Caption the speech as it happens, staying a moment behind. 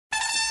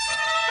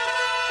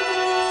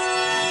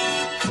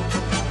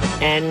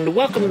and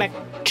welcome back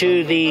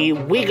to the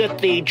We Got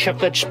the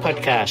Chocolates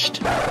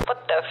podcast.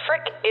 What the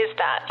frick is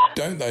that?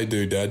 Don't they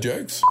do dad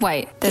jokes?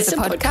 Wait, there's a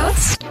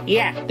podcast?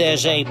 Yeah,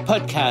 there's a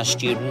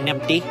podcast, you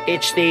numpty.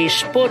 It's the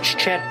sports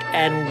chat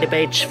and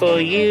debates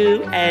for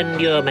you and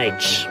your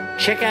mates.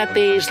 Check out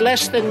these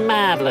less than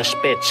marvellous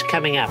bits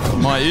coming up.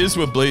 My ears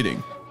were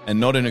bleeding, and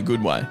not in a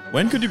good way.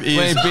 When could your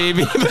ears... Wait,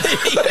 baby.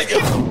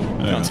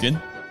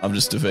 Skin? I've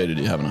just defeated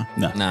you, haven't I?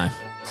 No.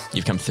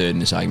 You've come third in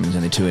this argument. There's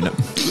only two in it.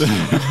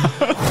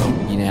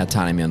 You know how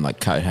Tony me on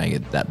like coat hanger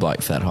that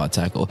bloke for that high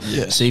tackle?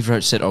 Yeah. Steve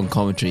Roach said on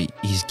commentary,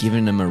 he's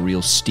given him a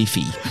real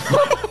stiffy.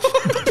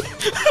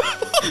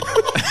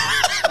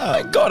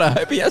 Oh, God, I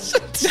hope he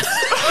hasn't.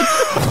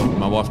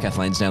 My wife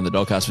Kathleen's down the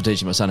doghouse for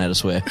teaching my son how to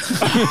swear.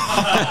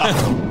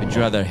 Would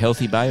you rather a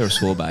healthy bay or a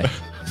sore bay?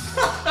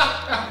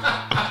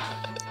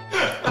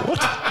 What?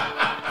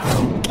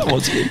 That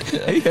was good.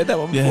 Have you heard that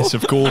one before? Yes,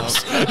 of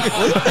course.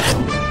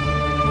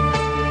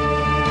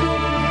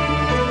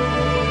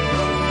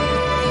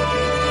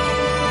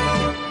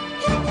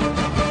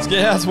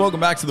 Yes, welcome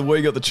back to the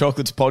We Got the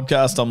Chocolates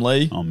podcast. I'm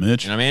Lee. I'm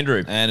Mitch. And I'm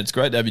Andrew. And it's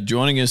great to have you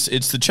joining us.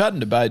 It's the chat and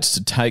debates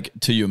to take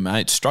to your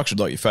mates, structured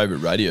like your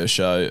favourite radio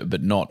show,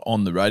 but not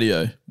on the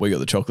radio. We Got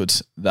the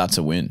Chocolates, that's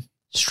a win.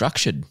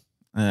 Structured.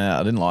 I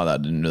didn't like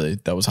that, didn't really.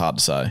 That was hard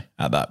to say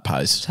at that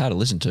pace. It's hard to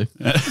listen to.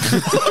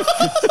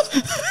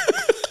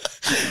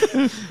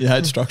 You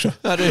hate structure?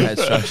 I do hate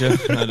structure.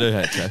 I do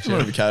hate You're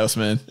structure. a chaos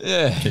man.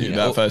 Yeah. Keep your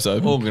back face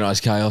open.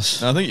 Organised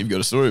chaos. I think you've got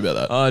a story about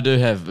that. I do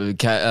have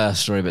a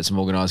story about some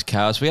organised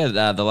chaos. We had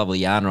the lovely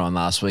Yana on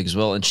last week as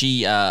well, and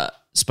she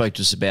spoke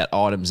to us about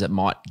items that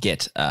might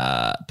get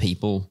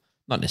people,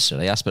 not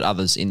necessarily us, but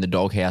others in the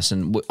doghouse.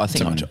 And I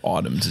think Too much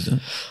items,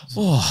 isn't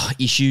it?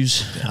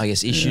 issues, I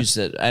guess, issues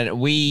that, and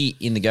we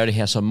in the go-to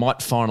house, I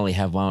might finally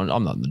have one.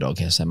 I'm not in the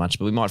doghouse so much,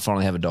 but we might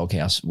finally have a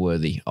doghouse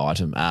worthy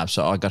item.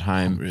 So I got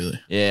home. Really?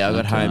 Yeah, I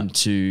got home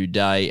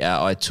today.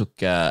 I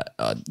took, I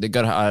had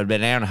about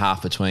an hour and a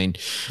half between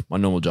my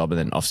normal job and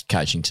then off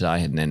coaching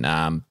today. And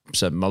then,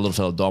 so my little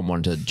fella Dom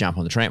wanted to jump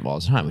on the tramp while I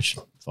was at home, which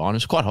is fine.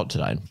 It's quite hot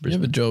today in You have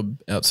Brisbane. a job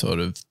outside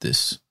of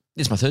this?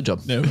 It's my third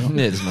job. Yeah, well.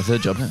 This is my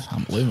third job.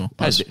 Unbelievable.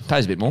 Pays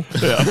a bit more.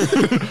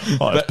 I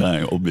was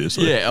paying,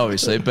 obviously. Yeah,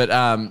 obviously. But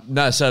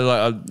no, so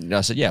like, I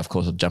said, yeah, of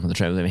course, I'll jump on the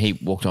tramp with him. He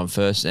walked on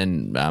first,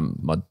 and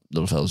my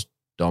little fella's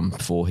Dom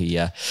before he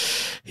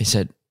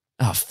said,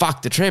 "Oh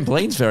fuck, the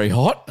trampoline's very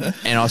hot,"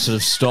 and I sort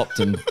of stopped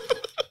and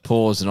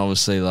paused, and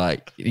obviously,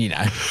 like, you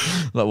know,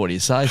 like what do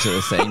you say, sort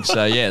of thing.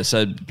 So yeah,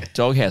 so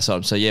doghouse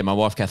item. So yeah, my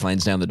wife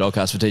Kathleen's down the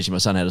doghouse for teaching my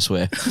son how to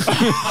swear.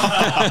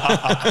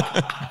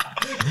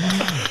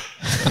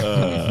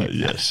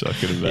 Yes, I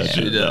can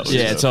imagine. She does.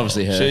 Yeah, it's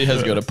obviously her. She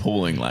has got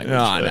appalling language.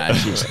 Oh, no,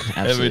 she's Every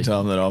absolutely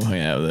time that I'm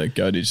hanging out with her,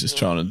 Cody's just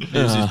trying to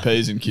use his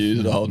P's and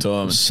Q's the whole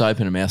time.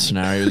 soap in a mouth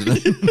scenario, isn't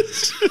it?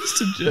 It's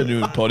just a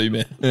genuine potty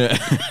man. Yeah.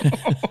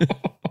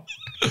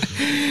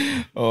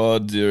 Oh,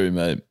 dearie,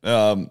 mate.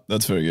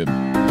 That's very good.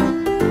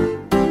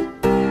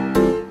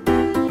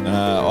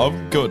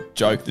 I've got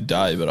joke the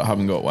day, but I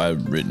haven't got a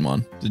written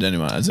one.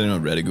 Has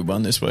anyone read a good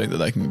one this week that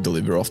they can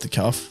deliver off the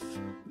cuff?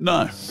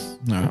 No.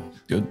 No.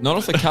 Good. Not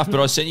off the cuff, but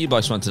I sent you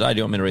both one today. Do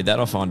you want me to read that?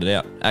 I'll find it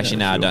out. Actually,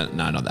 no, I don't.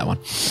 No, not that one.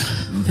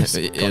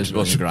 It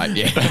wasn't great,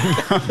 yeah.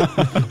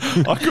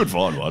 I could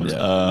find one.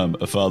 Yeah.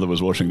 A father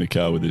was washing the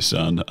car with his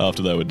son.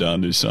 After they were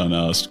done, his son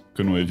asked,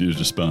 "Couldn't we have used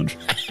a sponge?"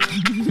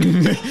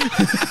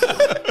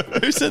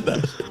 Who said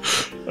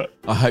that?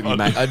 I hope you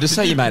made. I just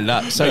say you made it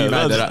up. So you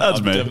made that up.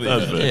 That's me.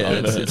 That's me.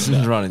 Yeah, it's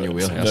right in your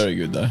wheelhouse. Very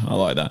good, though. I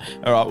like that.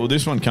 All right, well,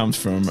 this one comes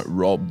from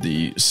Rob,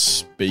 the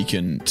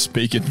speaking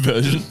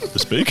version. The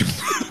speaker.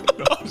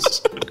 Nice.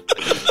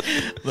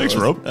 Thanks,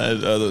 Rob.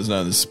 There's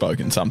no the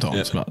spoken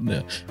sometimes, but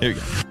yeah. Here we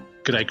go.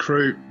 G'day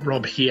crew,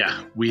 Rob here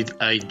with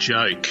a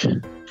joke.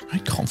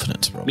 Great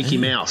confidence, Rob. Mickey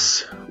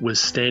Mouse was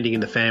standing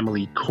in the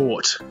family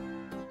court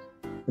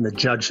and the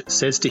judge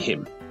says to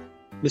him,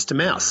 "Mr.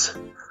 Mouse,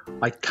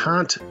 I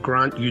can't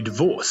grant you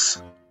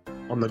divorce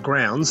on the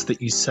grounds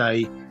that you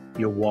say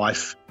your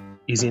wife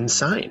is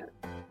insane."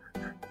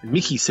 And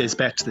Mickey says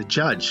back to the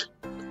judge,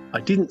 "I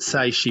didn't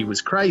say she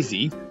was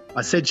crazy,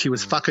 I said she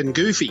was fucking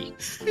goofy.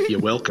 You're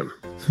welcome."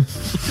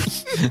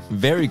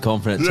 Very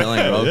confident telling,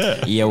 Rob.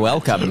 Yeah. You're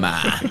welcome, ma.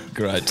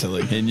 Great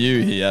telling. He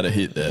knew he had a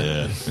hit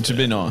there, which would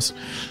be nice.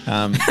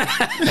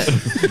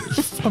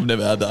 I've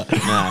never had that.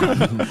 No.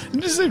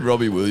 Did you see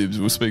Robbie Williams?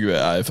 We'll speak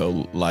about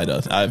AFL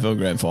later. AFL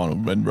Grand Final.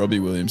 When Robbie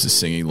Williams is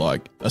singing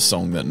like a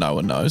song that no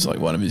one knows, like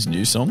one of his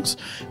new songs,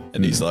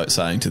 and he's like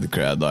saying to the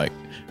crowd, like,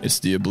 "It's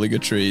the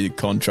obligatory,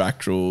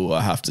 contractual,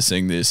 I have to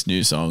sing this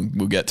new song.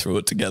 We'll get through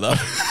it together."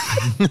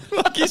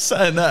 Like he's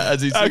saying that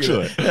as he's singing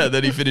Actually. it. Yeah,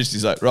 then he finished.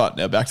 He's like, "Right,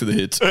 now back to the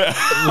hits."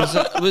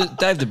 Was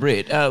Dave the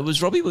Brit?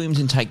 Was Robbie Williams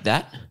in Take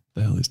That?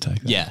 The hell is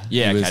take that? Yeah.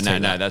 He Okay. was No,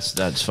 Take That.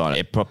 that's fine.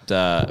 It popped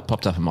up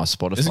on my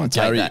Spotify. Wasn't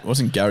Take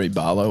That. Gary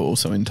Barlow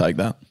also in Take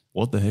That?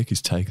 What the heck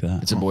is Take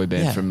That? It's a boy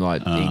band from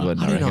like England,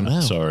 I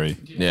reckon. Sorry.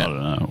 Yeah. I don't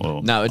know.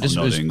 Well, No, it I'm just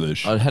not was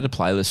English. I had a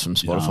playlist from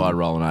Spotify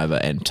rolling over,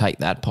 and Take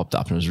That popped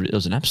up, and it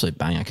was an absolute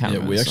banger. I can't Yeah,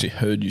 remember we the actually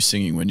heard you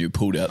singing when you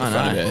pulled out the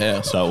front of our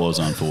house. That was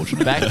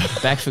unfortunate.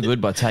 song. Back for Good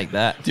by Take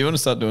That. Do you want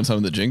to start doing some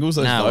of the jingles?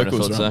 Those No, I would've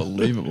vocals thought are so.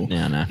 unbelievable.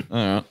 Yeah, no.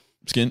 All right.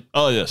 Skin.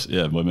 Oh, yes.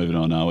 Yeah, we're moving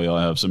on now.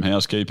 I have some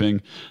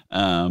housekeeping.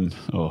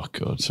 Oh,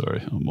 God, sorry.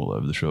 I'm all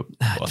over the shop.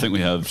 I think we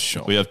have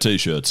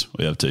T-shirts.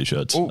 We have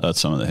T-shirts. That's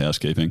some of the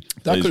housekeeping.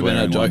 That He's could have been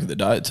our wearing joke one. of the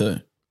day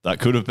too. That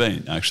could have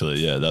been, actually.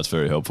 Yeah, that's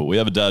very helpful. We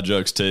have a Dad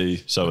Jokes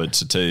tee. So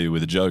it's a tee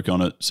with a joke on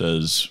it.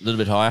 Says, A little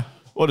bit higher.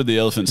 what did the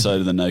elephant say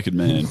to the naked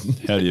man?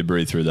 How do you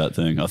breathe through that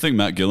thing? I think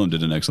Matt Gillam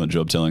did an excellent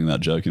job telling that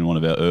joke in one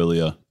of our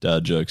earlier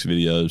Dad Jokes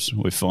videos.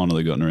 We've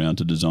finally gotten around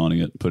to designing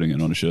it, putting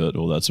it on a shirt,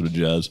 all that sort of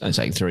jazz. It's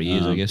taken 3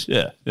 years, I guess.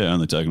 Yeah,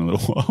 only taken a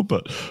little while,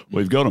 but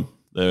we've got them.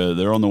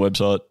 They're on the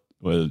website.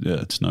 Where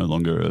it's no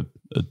longer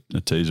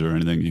a teaser or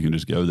anything. You can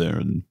just go there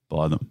and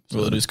buy them.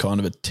 Well, it is kind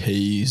of a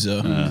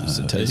teaser. It's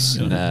a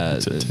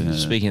teaser.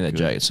 Speaking of that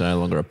joke, it's no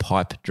longer a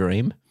pipe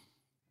dream.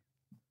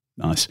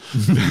 Nice.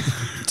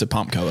 It's a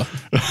pump cover.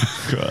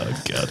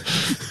 Oh, God.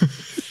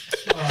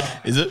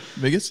 Is it,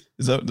 Biggest?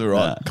 Is that the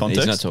right context?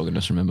 He's not talking to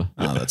us, remember?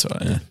 Oh, that's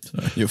right. Yeah.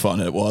 Sorry. You'll find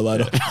out why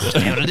later.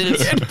 I did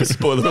it again.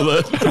 Spoiler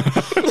alert.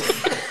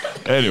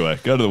 Anyway,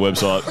 go to the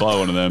website, buy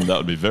one of them. That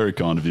would be very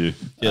kind of you.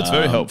 Yeah, it's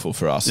very helpful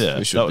for us. yeah, we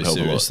that should would be help a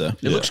serious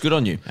lot. there. It looks good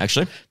on you,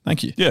 actually.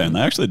 Thank you. Yeah, and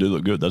they actually do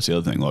look good. That's the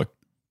other thing. Like,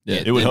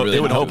 Yeah, it would they're help. really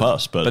It would help good.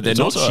 us, but they're it's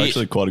not also shit.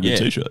 actually quite a good Yeah.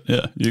 T-shirt.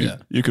 Yeah,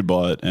 you could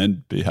buy it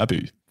and be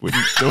happy with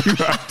doing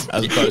that.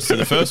 As opposed to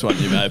the first one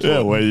you made.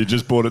 Yeah, where you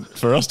just bought it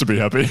for us to be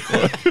happy.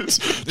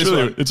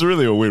 It's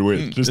really a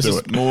win-win. Just This do is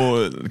it.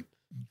 more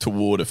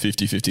toward a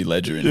 50-50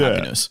 ledger in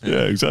happiness.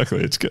 Yeah,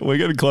 exactly. We're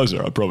getting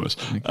closer, I promise.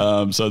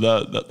 So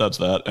that's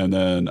that. And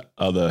then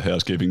other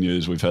housekeeping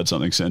news, we've had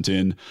something sent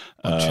in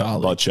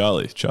by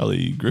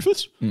Charlie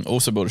Griffiths.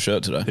 Also bought a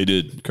shirt today. He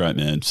did. Great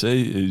man.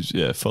 See, he's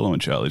following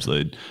Charlie's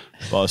lead.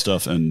 Buy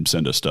stuff and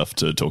send us stuff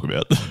to talk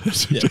about.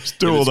 Just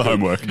do all the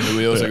homework.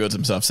 We also got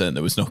some stuff sent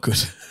that was not good.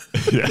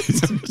 Yeah.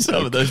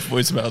 Some of those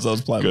voicemails I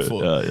was playing Good.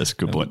 before. Yes,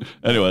 good point.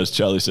 Anyways,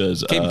 Charlie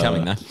says Keep 'em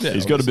coming, though.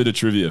 he's got a bit of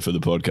trivia for the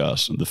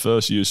podcast. The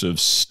first use of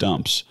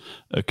stumps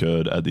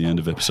occurred at the end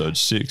of episode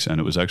 6, and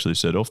it was actually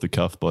said off the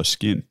cuff by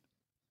Skin.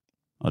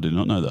 I did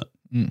not know that.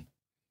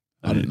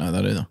 I didn't know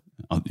that either.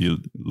 You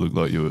look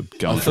like you were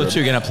going I for thought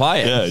you were going to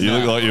play it. Yeah, you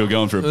look like you were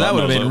going for a Well, that button.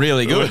 would have I was been like,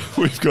 really good.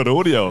 We've got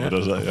audio of it. I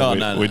was like, Oh, we,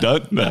 no. we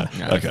don't? No.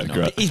 Okay,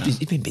 great. He's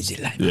been busy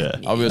lately. Yeah.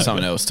 I've got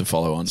something else to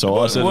follow on. So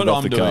I said what it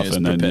off I'm the doing cuff, is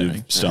and then preparing.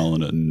 you've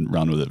stolen it and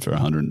run with it for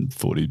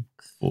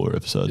 144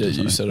 episodes. Yeah, or you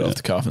something. said it off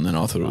the cuff, and then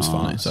I thought it was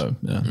funny. Nice. So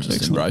yeah, just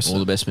Excellent. embrace All it.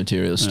 the best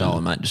material is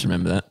stolen, mate. Just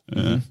remember that.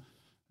 Yeah.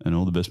 And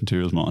all the best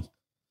material's mine.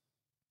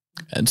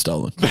 And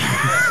stolen.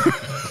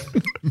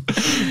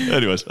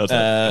 Anyways, that's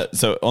that.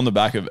 So on the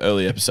back of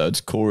early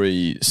episodes,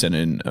 Corey sent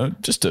in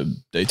just a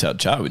detailed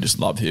chat. We just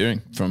love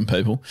hearing from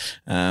people.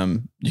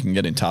 You can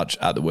get in touch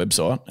at the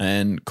website,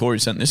 and Corey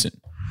sent this in.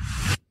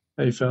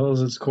 Hey fellas,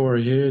 it's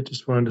Corey here.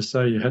 Just wanted to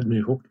say you had me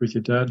hooked with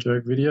your dad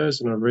joke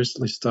videos, and I've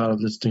recently started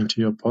listening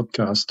to your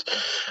podcast.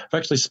 I've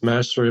actually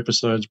smashed through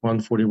episodes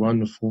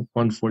 141 to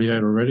 148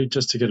 already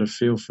just to get a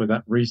feel for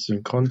that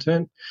recent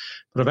content.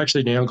 But I've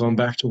actually now gone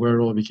back to where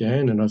it all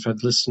began, and I've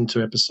had listened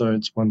to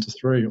episodes 1 to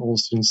 3 all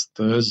since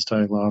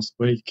Thursday last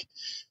week.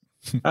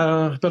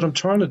 But I'm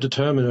trying to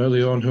determine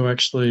early on who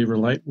actually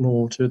relate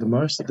more to the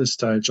most at this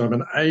stage. I'm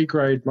an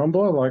A-grade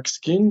mumbler like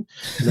Skin,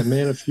 and a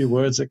man of few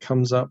words that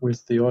comes up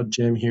with the odd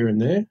gem here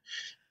and there.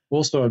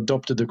 Also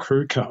adopted the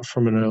crew cut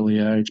from an early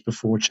age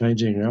before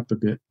changing it up a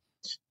bit,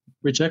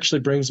 which actually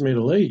brings me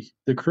to Lee.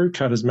 The crew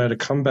cut has made a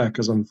comeback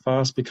as I'm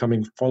fast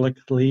becoming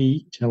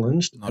follically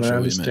challenged, Not and sure I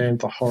what you mean. understand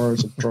the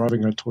horrors of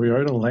driving a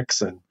Toyota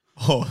Lexus.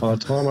 Oh, By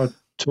the time I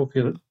took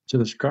it to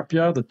the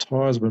scrapyard, the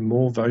tyres were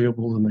more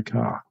valuable than the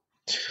car.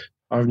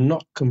 I've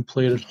not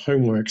completed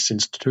homework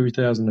since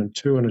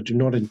 2002, and I do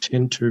not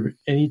intend to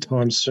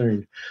anytime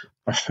soon.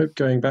 I hope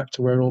going back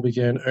to where it all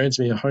began earns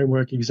me a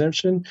homework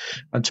exemption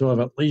until I've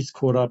at least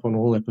caught up on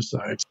all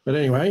episodes. But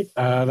anyway,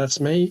 that's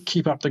me.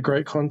 Keep up the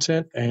great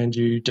content, and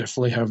you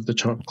definitely have the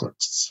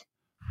chocolates.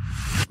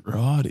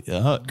 Right,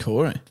 yeah.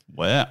 Corey.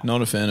 Wow.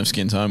 Not a fan of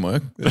Skin's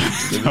homework.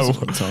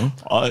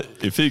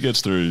 If he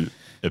gets through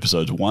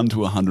episodes 1 to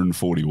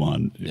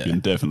 141, you can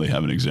definitely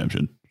have an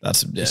exemption.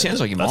 That's It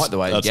sounds like you might the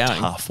way That's he's going.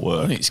 tough I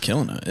work. think he's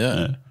killing it.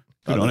 Yeah.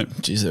 Good on him.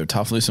 Geez, they're a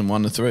tough list in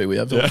 1 to 3. We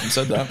have often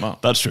said that,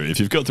 Mark. That's true. If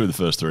you've got through the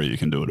first 3, you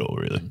can do it all,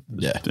 really.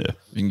 Yeah. Yeah.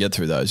 You can get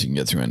through those. You can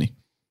get through any.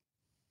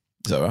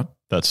 Is that right?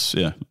 That's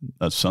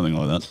something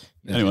like that.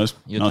 Anyways,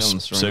 You're nice telling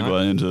the story,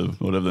 segue into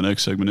whatever the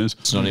next segment is.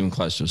 It's not even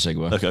close to a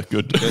segue. Okay,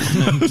 good.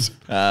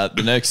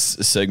 The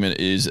next segment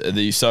is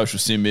the social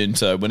sin bin.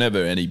 So whenever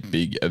any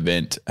big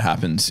event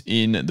happens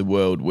in the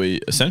world, we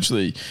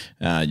essentially,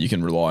 you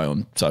can rely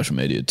on social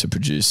media to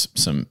produce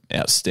some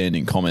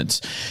outstanding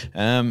comments.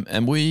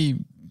 And we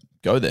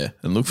go there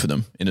and look for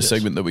them in a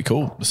segment that we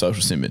call the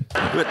social sin bin.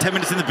 We've got 10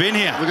 minutes in the bin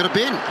here. We've got a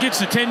bin. Gets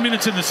the 10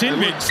 minutes in the sin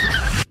bin.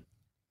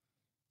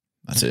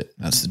 That's it.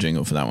 That's the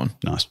jingle for that one.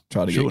 Nice.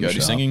 Try to Short get and Goaty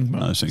sharp. singing.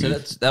 No So singing.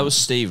 that was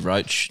Steve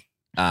Roach.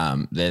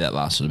 That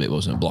lasted a bit,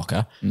 wasn't a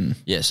blocker.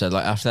 Yeah, so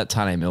like after that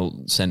Tane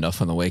Mill send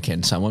off on the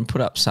weekend, someone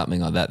put up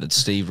something like that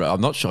Steve Roach,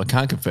 I'm not sure, I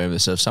can't confirm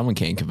this, so if someone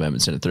can confirm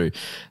and send it through,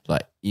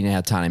 like, you know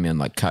how Tane Mill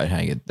like coat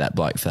hanger that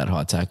bloke for that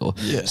high tackle.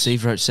 Yeah.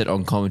 Steve Roach said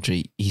on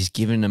commentary, he's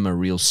given him a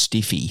real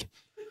stiffy.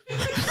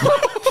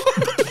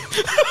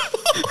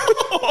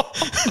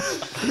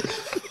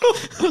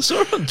 I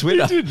saw it on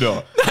Twitter. Did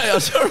not. I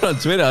saw it on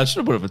Twitter. I should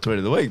have put it for Tweet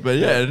of the Week, but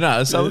yeah,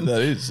 no, someone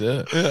that is,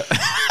 yeah.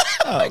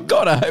 Oh,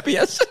 God, I hope he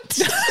hasn't.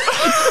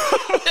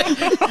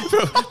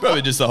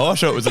 Probably just the high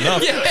shot was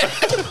enough.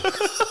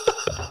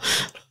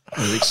 It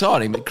was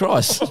exciting, but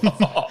Christ.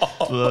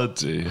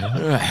 Bloody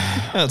hell.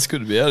 That's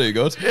good to be out here,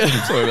 guys.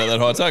 Sorry about that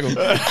high tackle.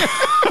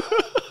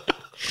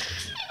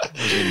 It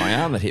was in my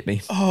arm that hit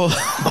me.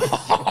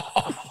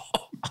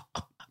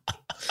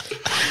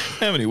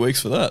 How many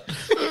weeks for that?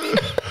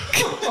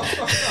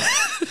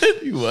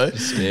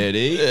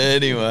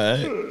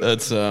 Anyway,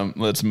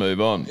 let's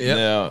move on. Yep.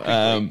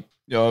 Now,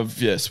 what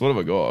have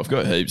I got? I've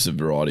got heaps of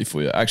variety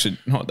for you. Actually,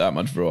 not that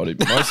much variety,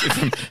 but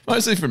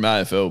mostly from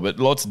AFL, but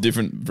lots of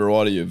different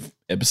variety of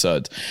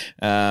episodes.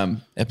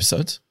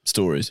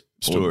 Stories.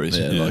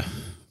 Like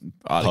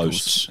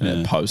articles.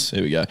 Posts, Posts.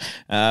 Here we go.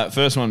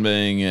 First one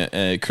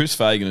being Chris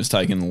Fagan has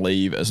taken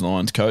leave as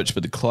Lions coach,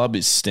 but the club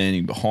is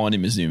standing behind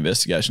him as the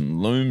investigation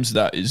looms.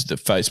 That is the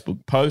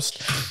Facebook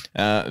post.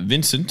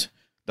 Vincent,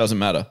 doesn't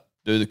matter.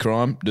 Do the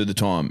crime, do the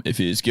time. If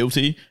he is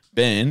guilty,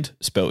 banned,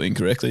 spelled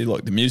incorrectly,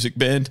 like the music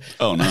band.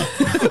 Oh, no.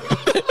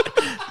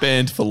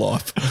 Banned for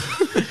life.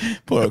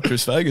 Poor old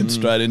Chris Fagan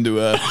straight into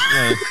Pearl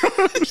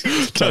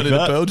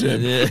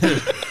Jam. Yeah.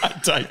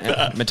 Take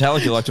that.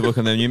 Metallica like to work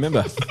on their new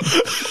member.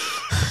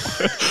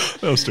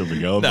 They'll still be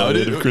going No, by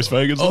the end of Chris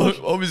Fagan's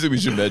life. Obviously, we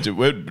should mention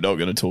we're not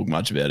going to talk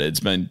much about it. It's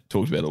been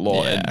talked about a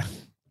lot. Yeah.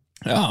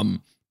 And,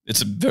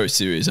 it's a very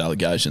serious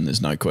allegation.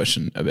 There's no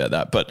question about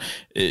that. But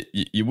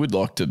you would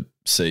like to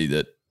see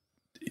that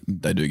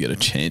they do get a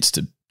chance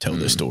to tell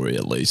their story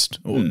at least,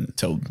 or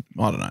tell,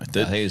 I don't know. I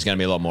think there's going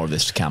to be a lot more of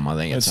this to come, I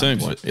think, at It some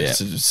seems point.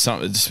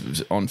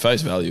 it's on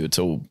face value, it's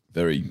all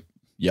very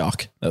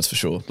yuck. That's for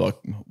sure. Like,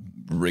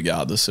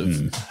 regardless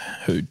of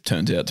who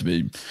turns out to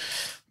be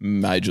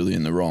majorly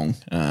in the wrong,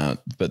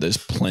 but there's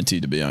plenty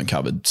to be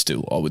uncovered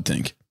still, I would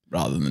think,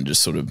 rather than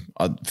just sort of,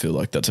 I feel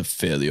like that's a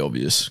fairly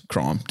obvious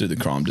crime. Do the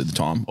crime, do the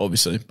time,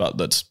 obviously, but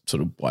let's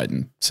sort of wait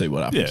and see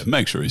what happens. Yeah,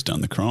 make sure he's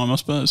done the crime, I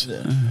suppose.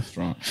 That's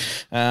right.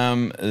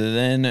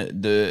 Then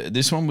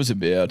this one was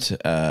about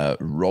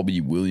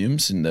Robbie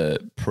Williams in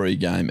the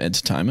pre-game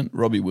entertainment.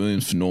 Robbie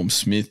Williams for Norm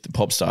Smith, the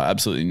pop star,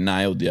 absolutely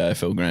nailed the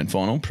AFL Grand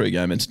Final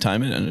pre-game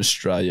entertainment, and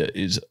Australia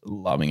is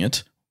loving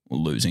it, or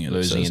losing it.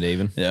 Losing it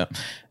even. Yeah.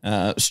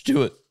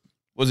 Stuart,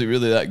 was he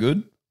really that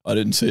good? I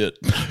didn't see it.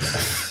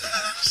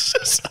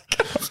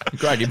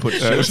 Great input,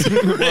 Stuart.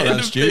 Well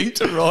done, Stu.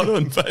 To write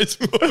on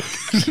Facebook.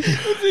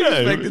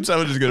 Expecting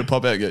someone just going to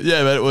pop out and go,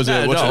 yeah, man, it was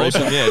No, watch no, it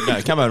awesome. recently. Yeah,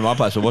 no, come over to my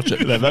place, we'll watch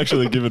it. They've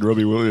actually given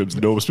Robbie Williams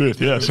the Norm Smith,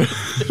 yes.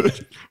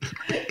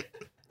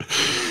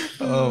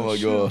 Oh my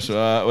gosh.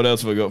 What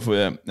else have I got for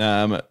you?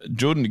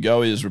 Jordan De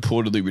Goey has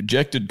reportedly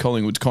rejected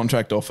Collingwood's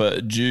contract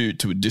offer due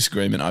to a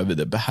disagreement over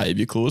the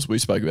behaviour clause. We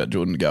spoke about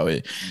Jordan De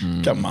Goey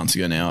a couple months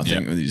ago now, I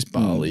think, with his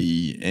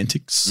Bali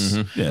antics.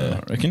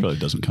 Yeah, I reckon. Probably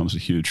doesn't come as a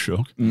huge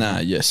shock. Nah,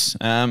 yes.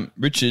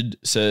 Richard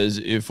says,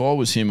 if I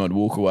was him, I'd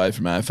walk away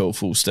from AFL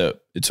full stop.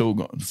 It's all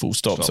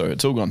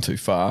gone too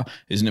far.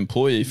 As an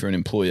employee for an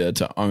employer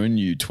to own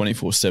you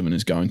 24/7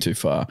 is going too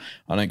far.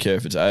 I don't care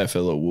if it's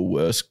AFL or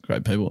Woolworths,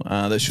 great people.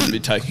 They shouldn't be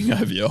taking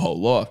over your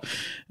whole life.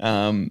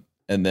 And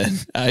then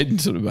Aiden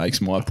sort of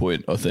makes my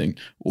point, I think.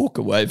 Walk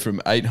away from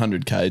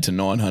 800K to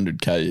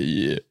 900K a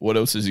year. What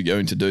else is he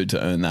going to do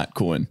to earn that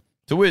coin?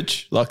 To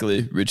which,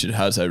 luckily, Richard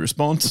has a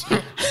response.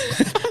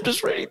 I'm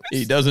just reading this.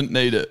 He doesn't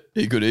need it.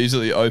 He could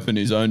easily open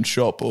his own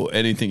shop or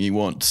anything he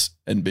wants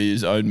and be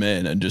his own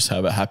man and just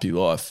have a happy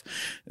life.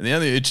 And the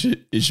only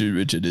issue,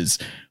 Richard, is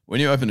when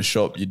you open a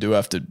shop, you do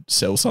have to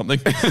sell something.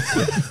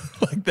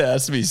 Like there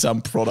has to be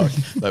some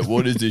product. Like,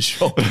 what is this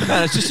shop?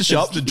 No, it's just a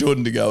shop. It's the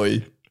Jordan De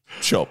Goey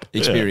shop.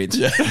 Experience.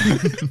 Yeah.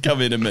 Come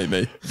in and meet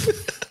me.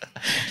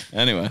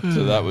 Anyway,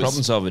 so that was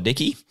Problem solver,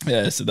 Dickie.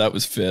 yeah, so that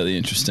was fairly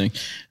interesting.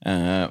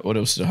 What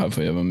else did I have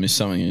for you? Have I missed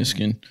something in your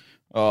skin?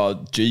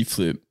 Oh, G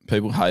Flip.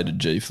 People hated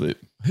G Flip.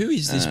 Who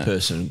is this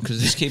person? Because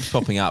this keeps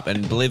popping up,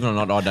 and believe it or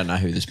not, I don't know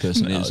who this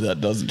person No, is.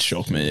 that doesn't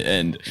shock me.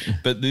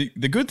 But the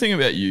good thing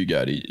about you,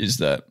 Goaty, is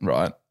that,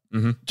 right,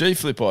 G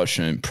Flip, I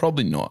assume,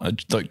 probably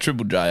not. Like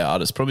Triple J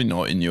artist, probably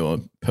not in your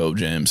Pearl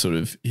Jam sort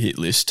of hit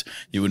list.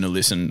 You wouldn't have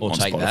listened We'll on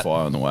take Spotify that.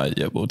 on the way.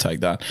 Yeah, we'll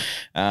take that.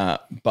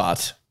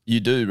 But you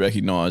do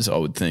recognise, I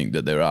would think,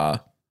 that there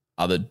are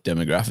other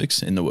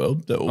demographics in the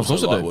world that Of also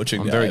course I like do.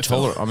 watching I'm the very AFL.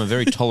 tolerant. I'm a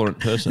very tolerant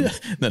person.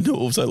 That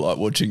also like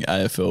watching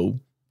AFL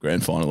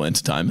Grand Final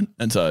entertainment.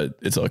 And so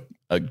it's like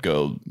a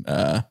girl,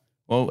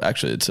 Well,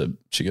 actually,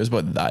 she goes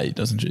by they,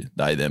 doesn't she?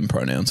 They, them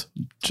pronouns.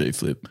 G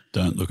Flip.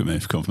 Don't look at me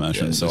for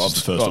confirmation. Yeah, so this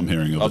is the first I'm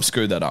hearing of I've it.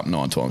 screwed that up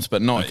 9 times,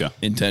 but not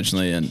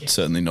intentionally and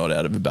certainly not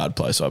out of a bad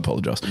place. I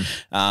apologise.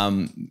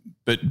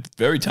 But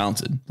very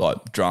talented,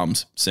 like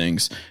drums,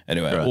 sings.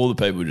 Anyway, all the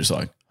people were just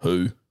like,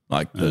 who?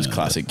 Like those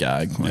classic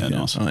gag. Like,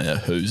 nice. Oh, yeah,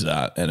 who's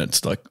that? And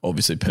it's like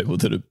obviously people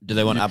that are. Do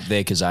they want up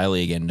there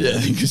Kazali again? Yeah,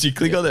 because you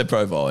click on their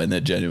profile and they're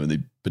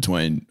genuinely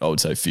between, I would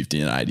say, 50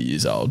 and 80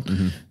 years old,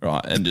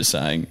 right? And just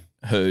saying,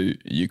 who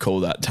you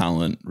call that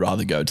talent,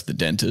 rather go to the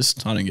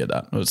dentist. I don't get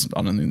that. I don't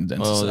think the dentist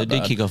Well, is they that did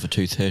bad. kick off at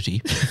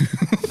 2:30.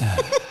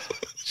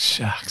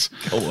 Shucks.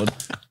 Go on.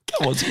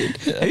 Come on, Skin.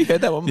 Have you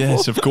heard that one before?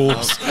 Yes, of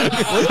course.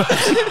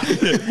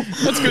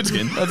 That's good,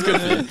 Skin. That's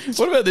good.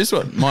 What about this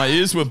one? My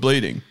ears were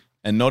bleeding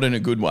and not in a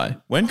good way.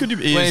 When could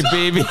your ears,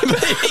 baby.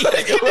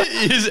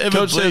 ears ever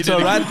Coach said bleed it's all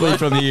right, bleed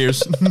from the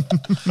ears.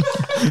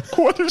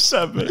 What does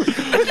that mean?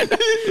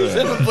 Ears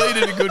ever bleed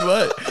in a good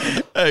way?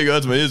 Hey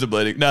guys, my ears are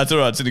bleeding. No, it's all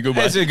right. It's in a good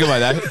way. It's a good way,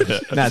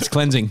 though. No, it's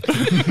cleansing.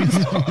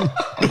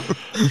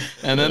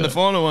 And then the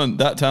final one,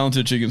 that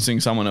talented she can sing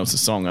someone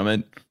else's song. I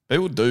mean,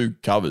 people do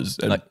covers.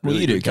 And Like, will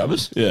you do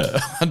covers? Yeah.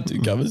 I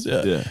do covers,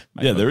 yeah.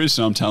 Yeah, there is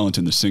some talent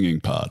in the singing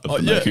part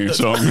of making a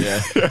song.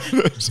 Yeah.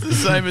 It's the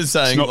same as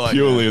saying, not like,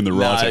 purely in the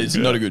writing. he's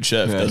not a good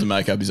chef, doesn't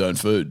make up his own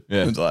food.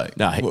 Yeah. It's like,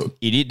 No, look,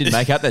 idiot didn't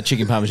make up that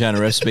chicken parmigiana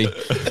recipe.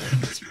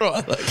 that's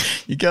right. Like,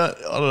 you can't,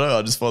 I don't know,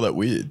 I just find that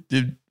weird.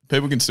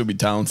 People can still be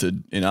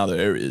talented in other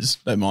areas.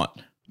 They might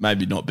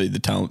maybe not be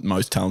the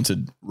most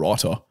talented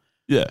writer,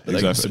 Yeah, but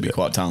they can still be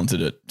quite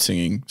talented at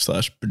singing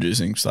 /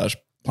 producing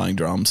 / playing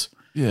drums,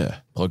 Yeah.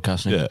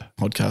 Podcasting. Yeah.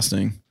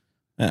 podcasting.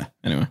 Yeah,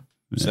 anyway.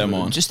 So they're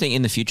mine. Just think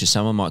in the future,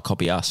 someone might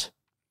copy us.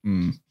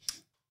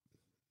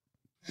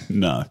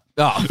 No.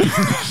 Oh,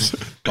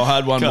 I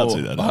had one Can't more.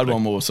 see that I had happening.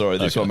 one more. Sorry,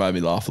 this one made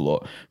me laugh a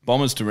lot.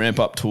 Bombers to ramp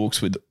up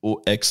talks with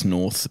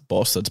ex-North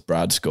boss, that's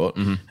Brad Scott,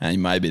 and he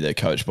may be their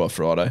coach by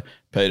Friday.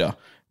 Peter,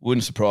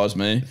 wouldn't surprise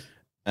me.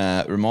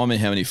 Remind me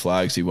how many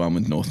flags he won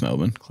with North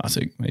Melbourne.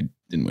 Classic. He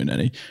didn't win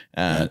any.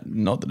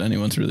 Not that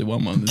anyone's really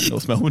won one with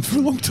North Melbourne for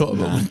a long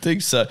time, I wouldn't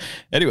think so.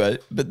 Anyway,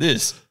 but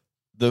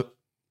the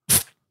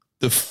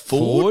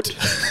Ford.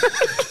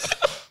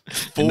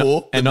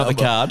 Four and not the number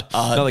card.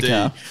 Not the RD.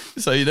 car.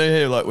 So you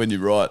know how like when you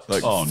write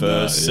like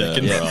first,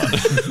 second,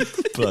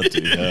 right.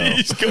 Bloody hell.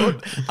 He's got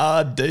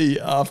RD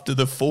after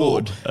the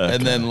Ford,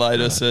 and then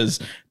later says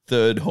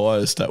third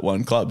highest at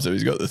one club. So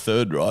he's got the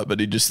third right, but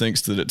he just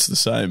thinks that it's the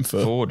same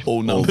for all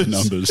All numbers. the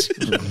numbers.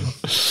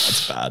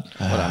 That's bad.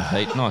 Well done,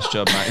 Pete. Nice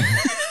job, mate.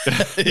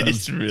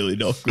 It's really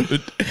not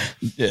good.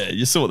 Yeah,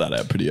 you saw that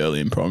out pretty early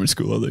in primary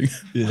school, I think.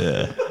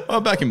 Yeah. Well,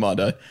 back in my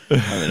day.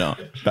 I mean, no,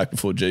 back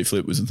before G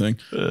Flip was a thing.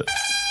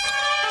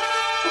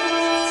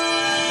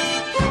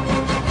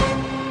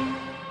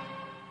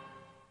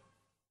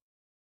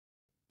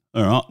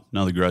 All right,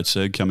 another great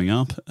seg coming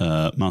up.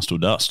 Must or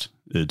Dust.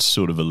 It's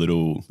sort of a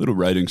little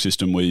rating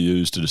system we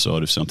use to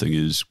decide if something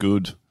is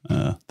good.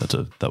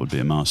 That would be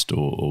a must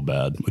or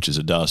bad. Which is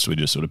a dust. We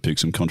just sort of pick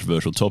some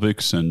controversial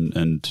topics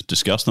and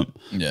discuss them.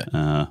 Yeah.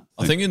 I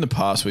I think in the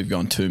past we've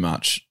gone too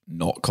much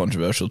not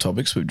controversial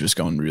topics. We've just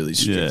gone really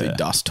strictly Yeah.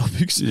 dust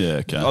topics. Yeah,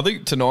 okay. I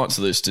think tonight's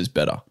list is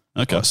better.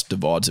 Okay. Dust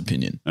divides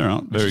opinion. All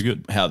right, very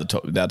good. How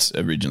that's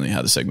originally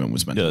how the segment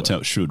was meant Yeah, to that's work.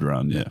 how it should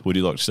run. Yeah. Would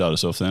you like to start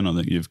us off then? I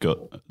think you've got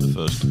the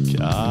first.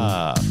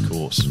 Of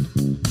course.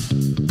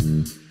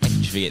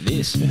 Did you forget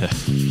this?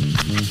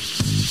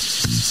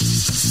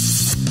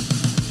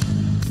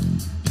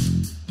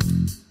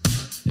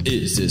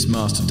 Is this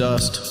Master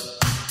Dust?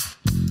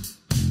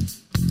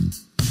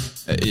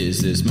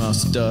 Is this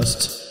Master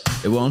Dust?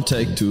 It won't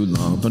take too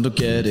long, but don't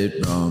get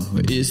it wrong.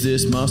 Is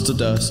this Master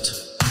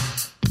Dust?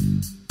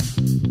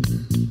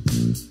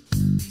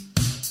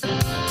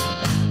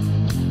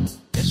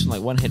 It's from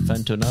like one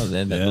headphone to another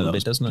then, that Yeah, little that bit,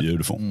 was doesn't it?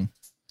 beautiful.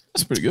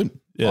 That's pretty good.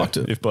 Yeah, Liked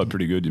it. if by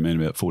pretty good you mean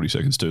about 40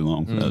 seconds too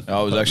long.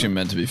 I was actually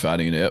meant to be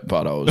fading it out,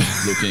 but I was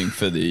looking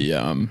for the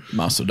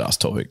Master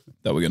Dust topic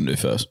that we're going to do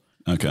first.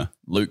 Okay.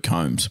 Luke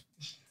Combs.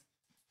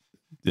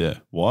 Yeah.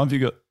 Why have you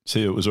got?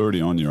 See, it was already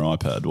on your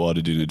iPad. Why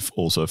did you need to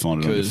also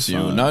find it on your Because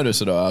you'll phone? notice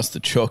that I asked the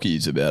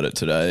Chockies about it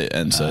today,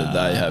 and so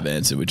they have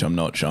answered, which I'm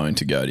not showing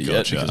to go to yet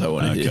Gotcha. because I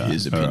want to hear Okay.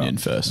 his All opinion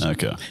right. first.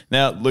 Okay.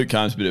 Now, Luke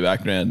Combs, a bit of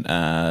background,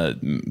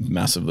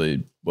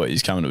 massively,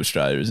 he's coming to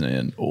Australia, isn't he?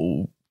 And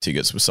all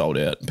tickets were sold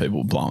out. And people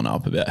were blowing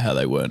up about how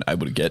they weren't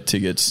able to get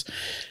tickets.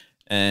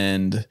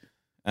 And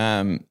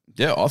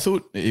yeah, I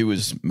thought he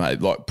was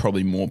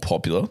probably more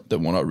popular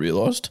than what I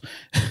realised.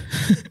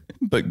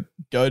 But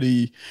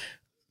Goaty,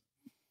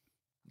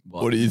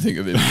 what do you think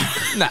of him?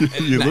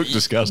 You look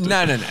disgusted.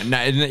 No.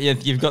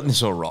 You've gotten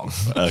this all wrong.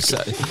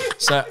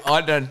 So I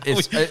don't.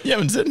 It's, You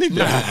haven't said anything.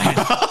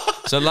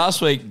 so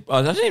last week,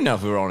 I don't even know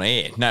if we were on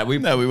air. No, we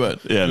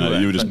weren't. Yeah, no,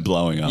 you were just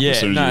blowing up as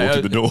soon as you walked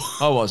in the door.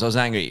 I was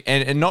angry,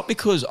 and not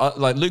because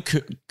Luke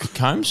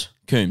Coombs.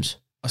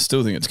 I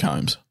still think it's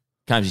Combs.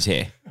 Combs his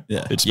hair.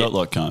 Yeah. It's not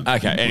like Combs.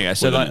 Okay, anyway,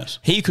 so With an like, S.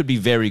 he could be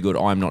very good.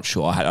 I'm not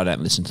sure. I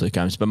don't listen to Luke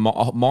Combs, but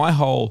my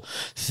whole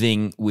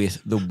thing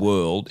with the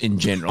world in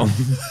general.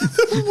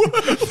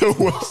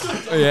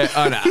 Yeah,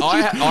 I know.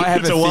 I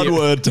have It's a a theory.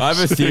 one-word I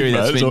have a theory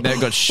thing, mate. that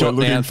got shot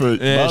We're looking down. for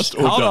must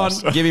or hold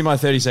dust. on, give me my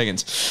 30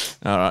 seconds.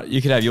 All right,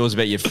 you could have yours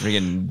about your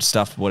friggin'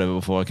 stuff, whatever.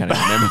 Before I can't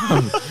even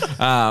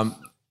remember.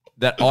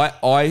 That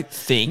I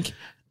think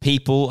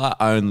people are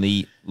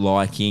only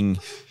liking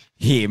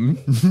him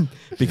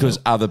because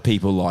other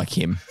people like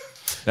him.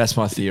 That's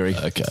my theory.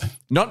 Okay.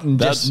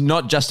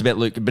 Not just about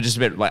Luke, but just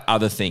about like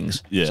other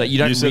things. Yeah. So you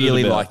don't said it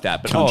really about like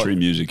that. But country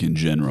music in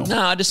general. no,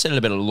 I just said it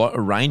about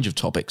a range of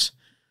topics.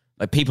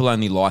 Like people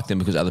only like them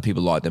because other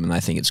people like them, and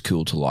they think it's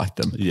cool to like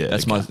them. Yeah,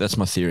 that's my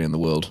theory on the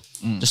world.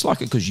 Just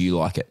like it because you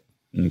like it.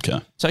 Okay.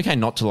 It's okay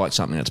not to like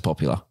something that's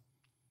popular,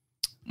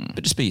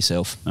 but just be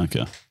yourself.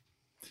 Okay.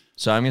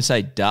 So I'm going to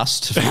say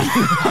dust. That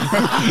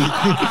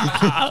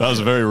was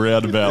a very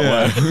roundabout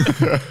way.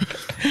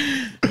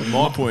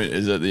 My point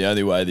is that the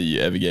only way that you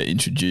ever get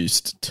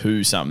introduced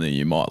to something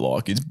you might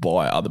like is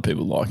by other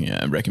people liking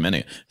it and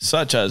recommending it.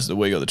 Such as the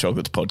We Got the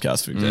Chocolates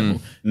podcast, for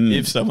example.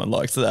 If someone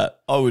likes that,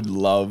 I would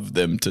love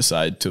them to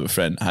say to a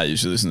friend, hey, you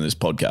should listen to this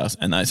podcast.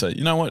 And they say,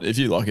 you know what? If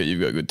you like it,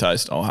 you've got good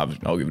taste, I'll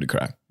give it a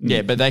crack.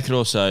 Yeah, but they could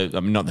also, I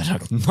mean, not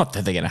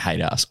that they're going to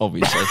hate us,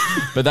 obviously,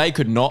 but they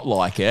could not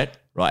like it,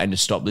 right, and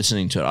just stop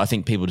listening to it. I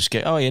think people just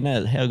go, oh, yeah,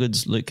 no, how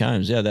good's Luke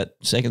Combs? Yeah, that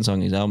second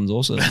song, his album's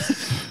awesome.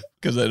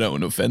 Because they don't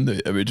want to offend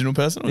the original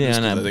person? Or Yeah, just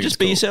I 'cause know. they think Just it's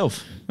be cool?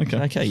 yourself.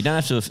 Okay. You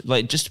don't have to,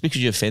 like, just because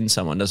you offend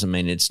someone doesn't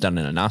mean it's done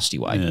in a nasty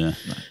way. Yeah. You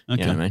Okay.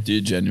 know what I mean? Do you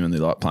genuinely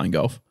like playing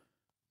golf?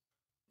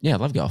 Yeah, I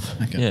love golf.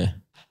 Okay. Yeah.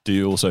 Do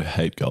you also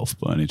hate golf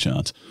by any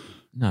chance?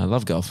 No, I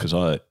love golf. Because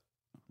I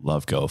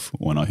love golf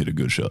when I hit a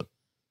good shot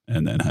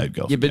and then hate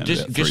golf. Yeah, but again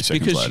about 3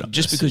 seconds later.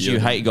 just because you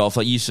hate golf,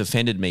 like you've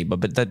offended me,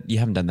 but that you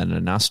haven't done that in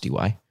a nasty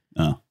way.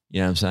 Oh.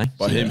 You know what I'm saying?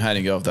 By him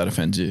hating golf, that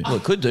offends you. Well,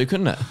 it could do,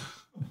 couldn't it?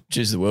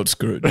 Jeez, the world's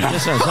screwed.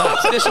 That's what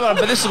I'm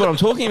saying. This is what I'm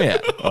talking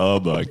about. Oh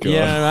my God.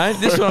 Yeah, right?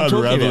 This is what I'm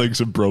talking Unraveling about.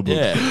 some problems.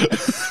 Yeah.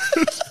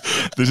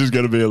 This is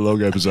going to be a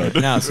long episode.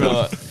 No, it's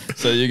not.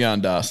 So you're going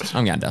dust.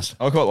 I'm going dust.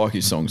 I quite like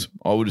his songs.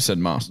 I would have said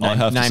Must. I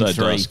have to Name say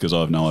three. Dust because I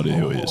have no idea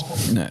who he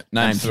is. No,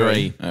 Name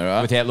three. All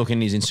right. Without looking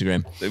at his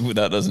Instagram.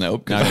 That doesn't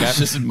help. Because Okay. it's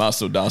just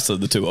Must or Dust are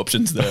the two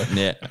options there.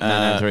 Yeah.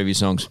 Name three of his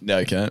songs. Yeah,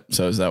 okay.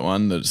 So is that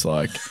one that's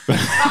like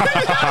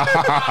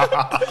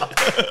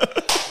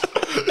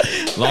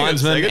Linesman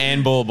second.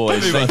 and Ball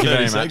Boys. Give me Thank you my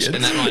very 30 much. seconds.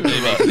 And that might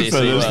do me for this.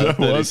 So there's year. no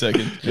 30 one?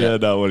 seconds? Yeah,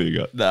 no, what do you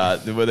got?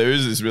 well, there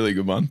is this really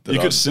good one. that You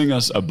I'm- could sing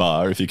us a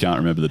bar if you can't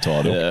remember the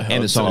title. yeah,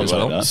 And the I'd song say as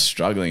well. I'm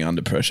struggling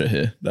under pressure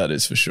here. That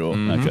is for sure.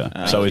 Okay.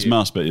 So he's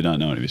must, but you don't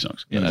know any of his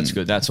songs. Yeah, that's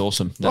good. That's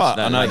awesome. Well,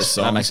 That I know the makes-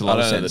 songs. That makes a lot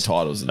I of don't know sense. the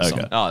titles of the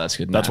Okay. song. Oh, that's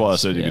good. That's No, why I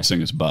said you yeah. could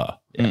sing us a bar.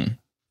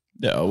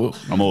 Yeah, I will.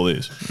 I'm all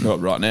ears.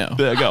 Not right now.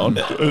 Yeah, go on.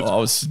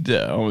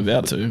 I'm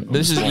about to.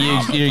 This is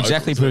you're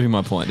exactly proving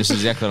my point. This is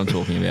exactly what I'm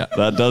talking about.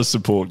 That does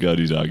support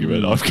Cody's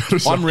argument. I've got to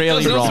say. I'm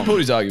really Doesn't wrong. support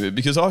his argument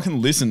because I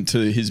can listen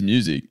to his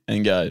music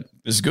and go,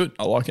 "This is good.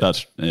 I like it."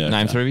 That's yeah.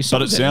 Name okay. three of his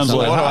But it songs. sounds It's not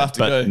like. that hard.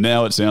 But have to go.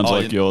 now it sounds Oh,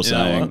 like you're you know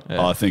saying, what?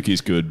 I think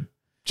he's good.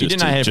 You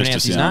didn't know how to just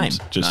pronounce his sound, name.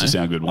 Just No. to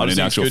sound good. I When just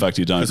in think actual it's good fact,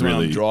 you don't 'cause when I'm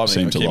really driving,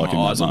 seem I to keep like him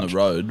my that eyes on much. the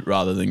road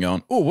rather than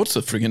going, "Oh, what's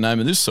the freaking name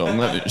of this song?"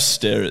 Let me just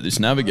stare at this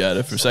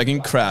navigator for a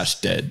second. Crash,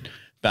 dead,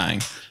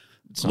 bang,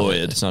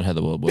 lawyered. It's not how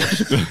the world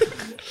works.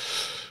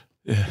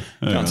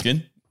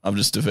 Gunskin. I've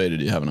just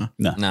defeated you, haven't I?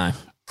 No.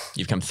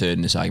 You've come third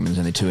in this argument. There's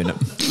only two in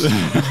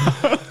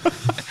it.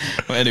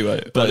 Well,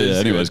 anyway, But yeah, it's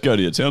anyways,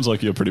 Cody, it sounds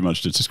like you're pretty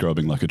much just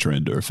describing like a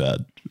trend or a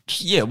fad.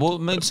 Just- Yeah, well, I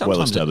mean, sometimes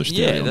Well-established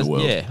theory in the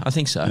world. Yeah, I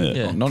think so. Yeah.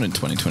 Yeah. not in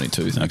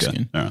 2022. Thanks, Okay.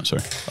 Skin. All right.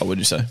 Sorry. Oh, what'd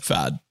you say?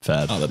 Fad.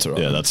 Fad. Oh, that's all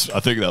right. Yeah, I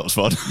think that was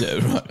fun.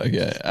 Yeah, right.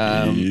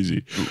 Okay.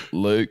 Easy.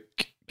 Luke.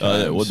 Oh,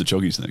 yeah. What'd the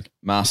choggies think?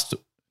 Must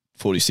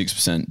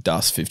 46%,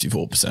 Dust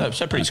 54%.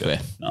 So pretty square.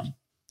 No.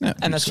 Yeah,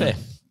 And that's fair.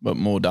 But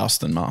more Dust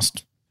than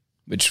Must,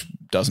 which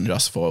doesn't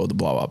justify all the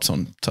blow ups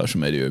on social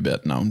media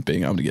about no one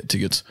being able to get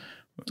tickets.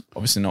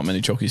 Obviously, not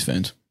many Chockies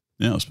fans.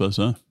 Yeah, I suppose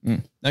so.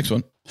 Next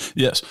one.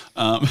 Yes.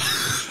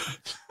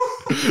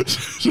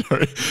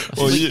 Sorry.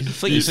 Well,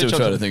 Flick You your still switch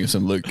try on. to think of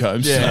some Luke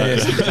Combs.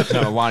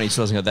 No, one, he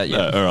still hasn't got that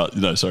yet. all right.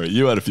 No, sorry.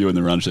 You had a few in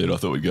the run sheet. I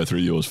thought we'd go through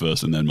yours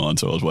first and then mine,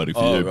 so I was waiting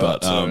for Oh, you.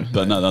 right, sorry.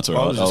 But no, that's all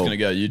right. I was just I'll- going to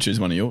go, you choose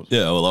one of yours.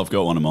 Yeah, well, I've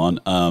got one of mine.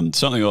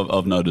 Something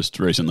I've noticed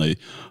recently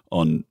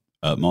on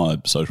my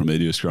social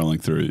media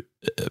scrolling through,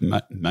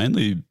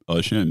 mainly, I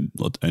assume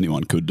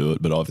anyone could do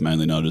it, but I've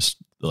mainly noticed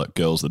like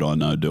girls that I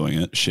know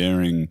doing it,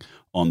 sharing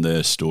on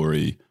their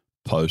story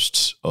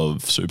posts of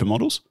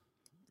supermodels.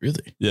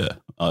 Really? Yeah,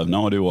 I have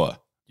no idea why.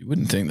 You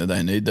wouldn't think that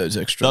they need those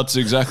extra. That's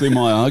exactly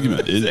my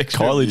argument.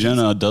 extra Kylie views.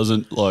 Jenner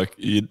doesn't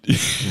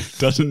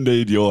doesn't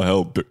need your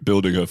help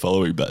building her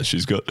following base.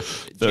 She's got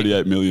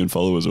 38 million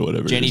followers or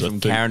whatever. Jenny it is. from I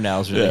think-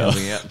 Carindale's really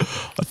helping out.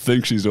 I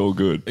think she's all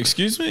good.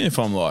 Excuse me if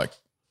I'm like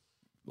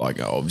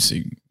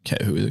obviously,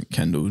 who is it?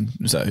 Kendall?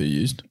 Is that who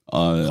you used?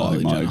 I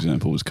think my Jenner.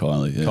 example was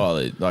Kylie. Yeah.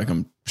 Kylie, like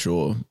I'm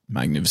sure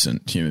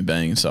magnificent human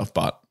being and stuff,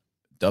 but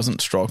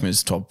doesn't strike me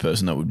as the type of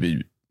person that would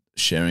be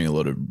sharing a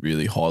lot of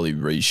really highly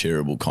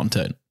reshareable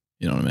content.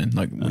 You know what I mean?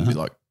 Like, it would be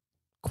like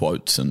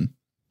quotes and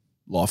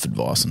life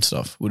advice and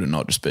stuff. Would it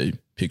not just be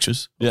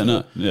pictures? Yeah,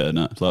 no,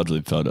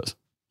 largely photos.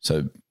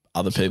 So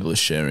other people are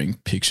sharing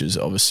pictures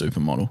of a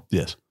supermodel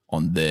Yes.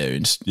 on their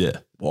Yeah.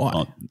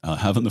 Why? I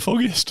haven't the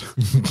foggiest.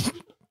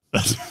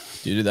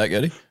 Do you do that,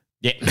 Gertie?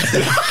 Yeah.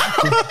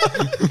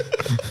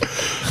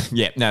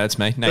 Yeah, no, that's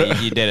me. No,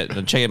 you did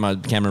it. Check out my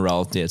camera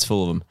roll. Yeah, it's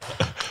full of them.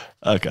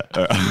 Okay.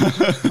 All right.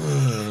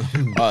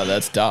 Oh,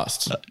 that's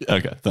dust.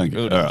 Okay, thank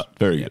you. All right,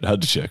 very good.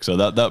 Had to check. So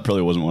that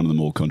probably wasn't one of the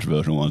more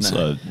controversial ones.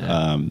 No.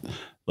 So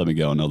let me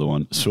go another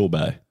one.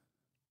 Sorbet.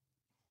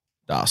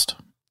 Dust.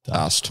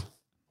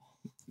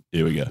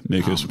 Here we go.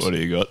 Mikus, what do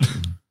you got?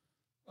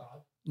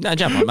 No,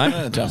 jump on,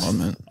 mate. Jump on,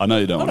 man. I know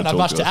you don't I want don't to have talk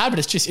much to to us. add, but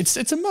it's just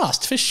it's a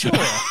must for sure.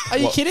 Are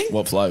you kidding?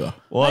 What flavour?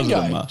 Why is it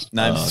a Mango. must?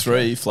 Name Oh,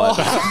 3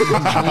 flavours.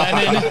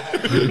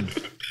 Lemon.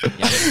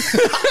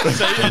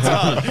 It's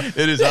hard.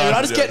 It is Yeah, hard.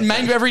 I just get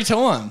mango every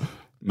time.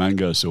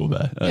 Mango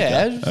sorbet.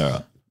 Okay.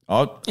 Yeah.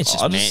 All right. It's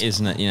just meh,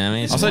 isn't it? You know what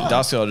I mean? I said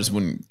dusty, I just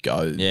wouldn't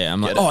go. Yeah,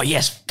 I'm like, get it. oh,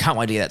 yes, can't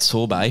wait to get that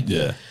sorbet.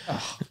 Yeah.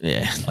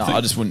 Yeah. No,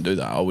 I just wouldn't do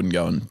that. I wouldn't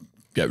go and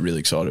get really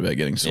excited about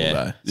getting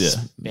sorbet. Yeah.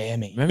 Bear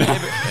me. Remember,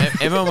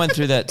 everyone went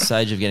through that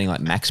stage of getting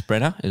like Max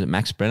Brenner. Is it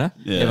Max Brenner?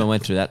 Yeah. Everyone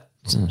went through that.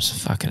 Oh,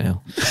 fucking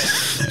hell.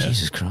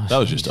 Jesus Christ. That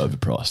was just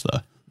overpriced, though.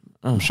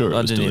 I'm sure it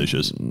was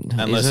delicious.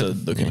 Unless Is they're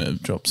it? looking to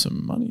drop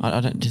some money.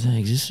 I don't. Do they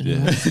exist? Yeah.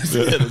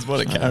 Yeah, that's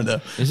what a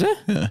Canada. Is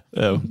there?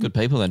 Yeah. Good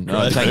people then.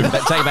 Right, take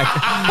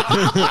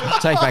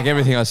back take back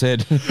everything I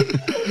said.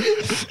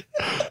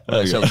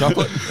 Sell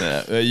chocolate.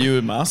 Yeah. You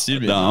and Mast, you'd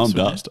be No, I'm Mast,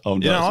 wouldn't dust. you?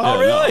 I'm You know, dust. oh, Yeah, no,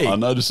 really? I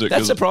noticed it. That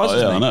 'cause-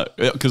 surprises yeah, me. I know.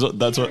 Yeah, because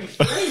that's what.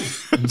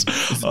 It's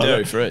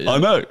dairy-free, yeah. I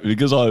know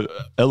because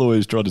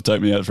Eloise tried to take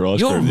me out for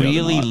ice You're cream. the other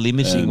really night,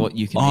 limiting and- what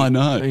you can I eat.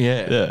 know.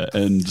 Yeah. Yeah.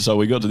 And so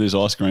we got to this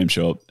ice cream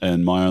shop,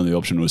 and my only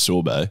option was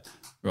sorbet.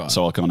 Right.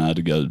 So I kind of had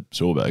to go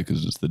sorbet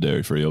because it's the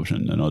dairy-free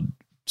option, and I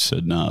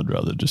said no, I'd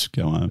rather just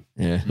go home.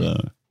 Yeah.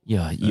 So, You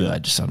are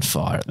just on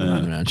fire at the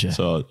moment, aren't you?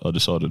 so I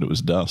decided it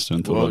was dust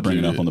and thought What I'd bring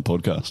would it you up on the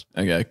podcast.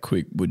 Okay,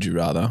 quick. Would you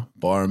rather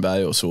Byron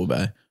Bay or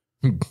sorbet?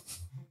 Would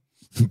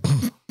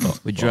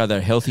you rather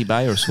a healthy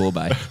bay or a sore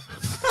bay?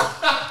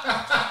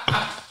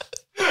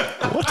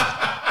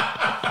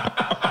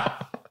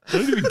 I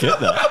didn't even get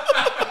that.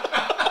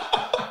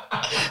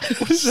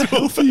 What is a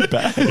healthy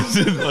bag? Is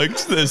it like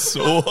the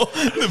sore,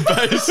 the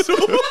base sore?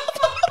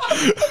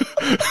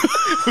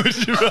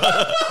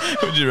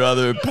 would you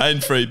rather a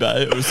pain-free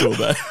bay or a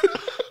sorbet?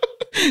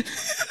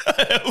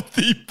 A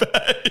healthy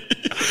bay.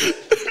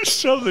 There's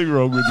something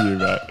wrong with you,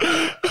 mate.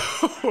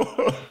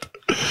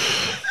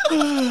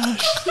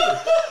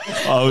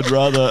 I would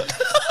rather.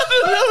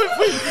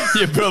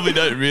 You probably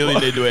don't really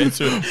need to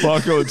answer it.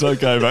 Michael, it's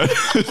okay, mate.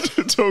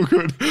 It's all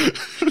good.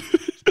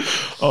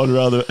 I would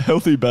rather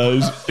healthy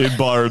bays in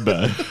Byron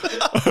Bay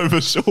over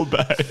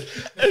sorbet.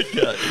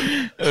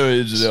 Okay.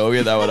 I'll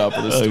get that one up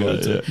on the story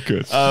Okay, too. yeah,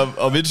 good.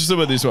 I'm interested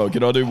with this one.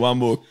 Can I do one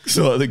more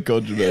slightly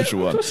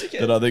controversial one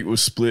that I think will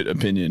split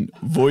opinion?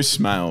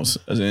 Voicemails,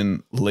 as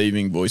in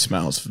leaving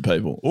voicemails for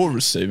people or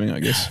receiving, I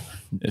guess.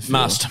 If you're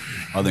Must.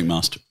 I think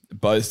must.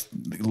 both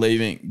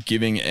leaving,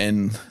 giving,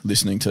 and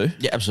listening to.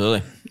 Yeah,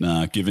 absolutely.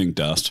 Nah, giving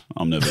dust.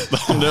 I'm never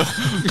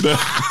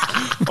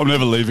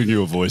leaving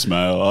you a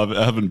voicemail.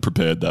 I haven't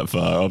prepared that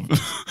far. I've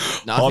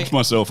hyped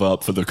myself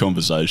up for the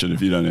conversation.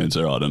 If you don't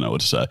answer, I don't know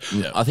what to say.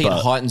 Yeah. I think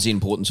it heightens the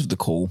importance of the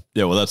call.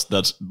 Yeah, well,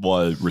 that's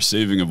why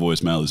receiving a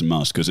voicemail is a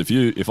must. Because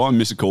if I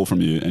miss a call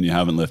from you and you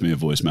haven't left me a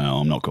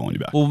voicemail, I'm not calling you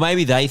back. Well,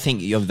 maybe they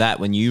think of that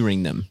when you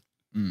ring them.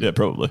 Yeah,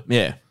 probably.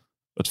 Yeah.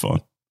 That's fine.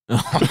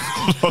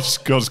 I'll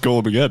just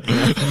call them again.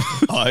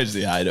 I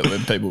usually hate it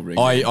when people ring.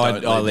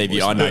 I leave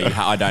you. I know you.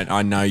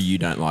 I know you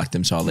don't like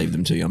them, so I leave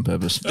them to you on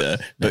purpose. Yeah,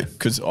 but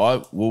because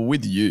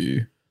with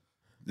you,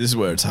 this is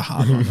where it's a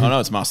hard one. I know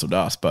it's muscle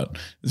dust, but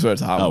this is where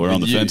it's a hard one. Oh, we're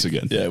on With the you, fence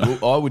again. Yeah,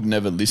 well, I would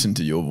never listen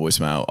to your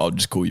voicemail. I'll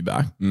just call you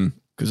back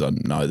because I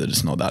know that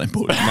it's not that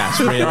important.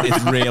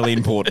 It's really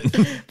important.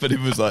 But it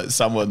was like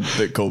someone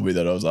that called me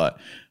that I was like,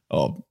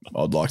 oh,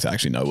 I'd like to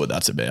actually know what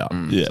that's about,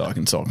 Yeah. so I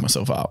can psych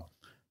myself up.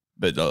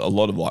 But a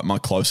lot of like my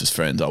closest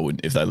friends, I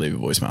would, if they leave a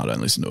voicemail, I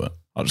don't listen to it.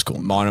 I'll just call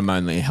them. Mine are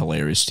only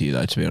hilarious to you,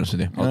 though, to be honest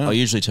with you. I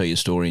usually tell you a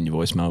story in your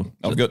voicemail.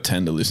 I've got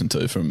 10 to listen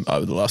to from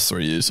over the last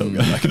 3 years, so I'll go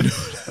back and do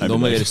it.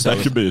 Normally that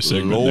could be a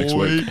segment next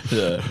week.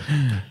 Yeah.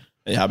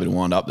 Are you happy to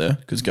wind up there?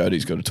 Because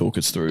Cody's got to talk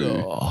us through.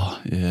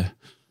 Oh, yeah.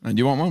 And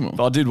do you want one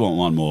more? I did want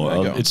one more.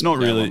 Okay, go on. It's not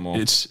Yeah, really. one more.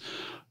 It's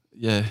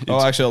yeah. It's,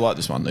 Oh, actually, I like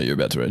this one that you're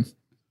about to read.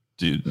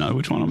 do you know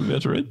which one I'm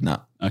about to read?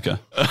 No. Okay.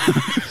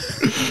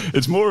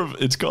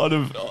 It's kind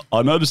of,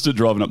 I noticed it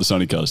driving up the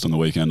sunny coast on the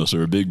weekend. I saw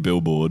a big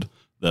billboard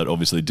that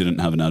obviously didn't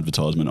have an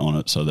advertisement on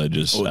it. So they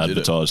just Oh, did it?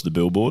 advertised the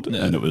billboard.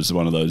 Yeah. And it was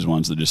one of those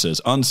ones that just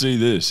says, unsee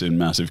this in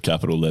massive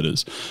capital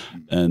letters.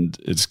 And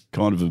it's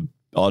kind of a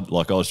I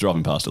was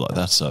driving past it like,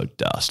 that's so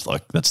dust.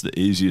 Like, that's the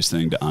easiest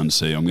thing to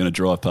unsee. I'm going to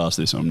drive past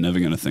this and I'm never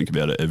going to think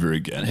about it ever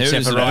again.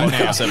 Except for right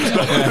now.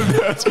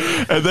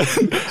 And then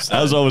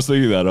as I was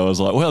thinking that, I was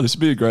like, wow, this would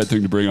be a great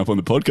thing to bring up on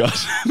the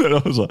podcast. And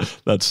I was like,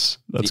 that's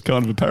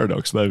kind of a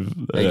paradox. They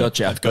got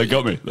you. They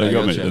got me. They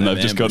got me. you. And they've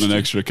just got an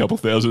ambushed you. extra couple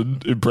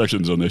thousand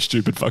impressions on their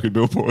stupid fucking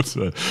billboard.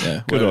 So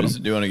Yeah. good on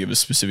them. Do you want to give a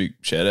specific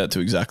shout out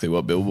to exactly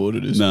what billboard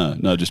it is?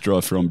 No, just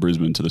drive from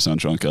Brisbane to the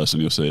Sunshine Coast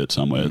and you'll see it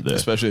somewhere there.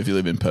 Especially if you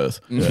live in Perth.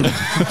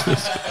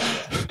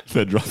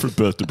 Then drive from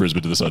Perth to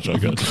Brisbane to the Sunshine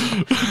Coast.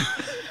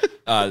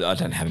 I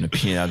don't have an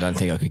opinion. I don't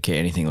think I could care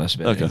anything less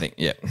about anything.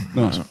 Yeah.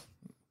 Nice.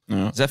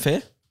 Is that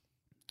fair?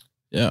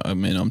 Yeah, I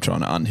mean, I'm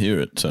trying to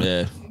unhear it. So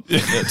Yeah.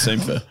 it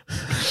seemed fair.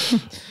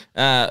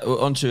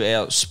 On to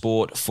our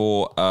sport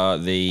for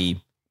the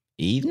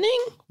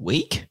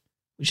week.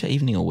 We say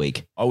evening or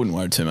week? I wouldn't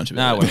worry too much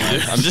about No, it.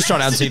 I'm just trying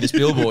to unsee this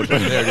billboard. There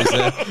it is.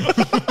 There.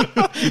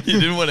 You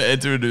didn't want to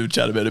enter into a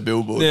chat about a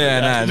billboard.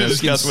 Yeah, no, To no,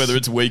 discuss it's- whether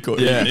it's week or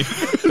Yeah. evening.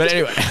 But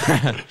anyway,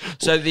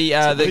 so the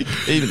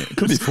Evening. It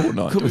could be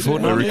fortnight. Could be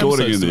fortnight. We're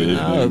recording in the evening.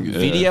 Yeah.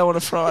 video on a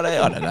Friday.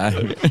 I don't know.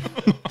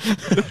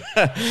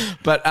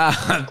 But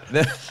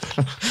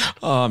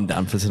I'm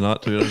done for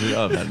tonight. To be honest with you.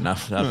 I've had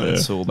enough. I've had a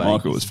sore back.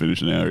 Michael was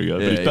finished an hour ago,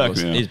 but Yeah, he's he back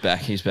was. now. He's back.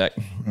 He's back.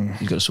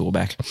 He's got a sore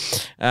back.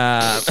 It's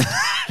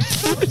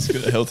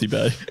got a healthy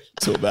bay.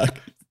 It's all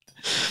back.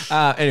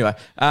 Anyway,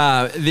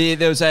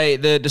 there was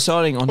the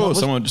deciding on. Oh,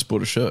 someone just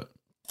bought a shirt.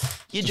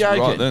 You're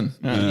joking. Right then.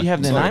 You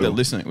have their It's like name? they're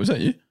listening. Was that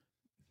you?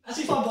 As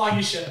if I'm buying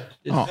your shirt.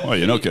 Oh,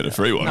 you're not getting a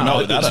free one. Not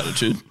with that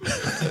attitude.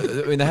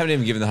 I mean, they haven't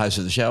even given the host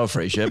of the show a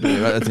free shirt, but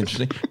anyway, that's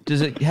interesting.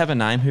 Does it have a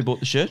name who bought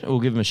the shirt? Or we'll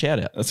give them a shout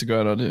out. That's a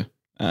great idea.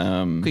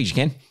 Please, you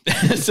can.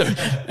 So,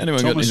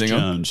 anyone got Thomas anything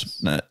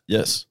Jones. on? No.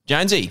 Yes.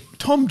 Jonesy,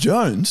 Tom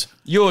Jones.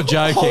 you're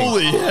joking.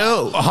 Holy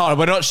hell. Oh,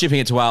 we're not shipping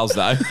it to Wales,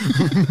 though.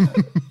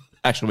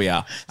 Actually, we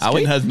are. Are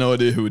we? Ken has no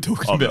idea who we're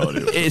talking about.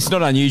 It's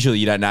not unusual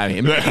you don't know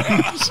him.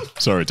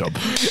 Sorry, Tom.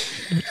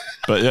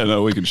 But yeah,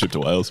 no, we can ship to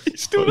Wales. He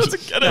Still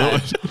doesn't get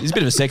it. He's a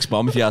bit of a sex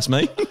bomb, if you ask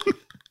me.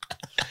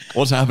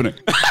 What's happening?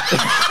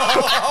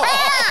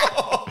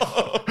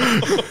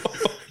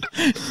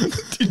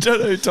 You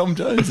don't know who Tom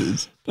Jones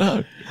is?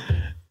 No.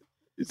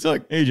 It's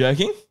like Are you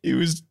joking? he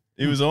was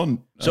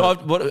on. So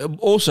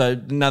also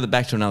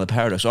back to another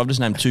paradox. I've just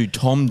named 2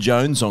 Tom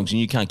Jones songs, and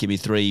you can't give me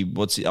 3.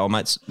 What's the old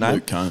mate's name?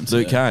 Luke Combs.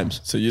 Luke yeah.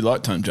 Combs. So you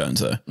like Tom Jones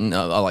though?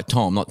 No, I like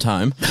Tom, not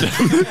Tome.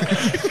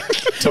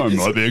 Tom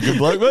might be a good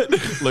bloke,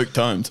 mate. Luke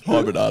Tomes,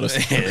 hybrid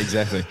artist. Yeah,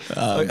 exactly.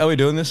 Are we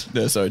doing this?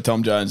 Yeah, so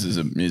Tom Jones is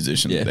a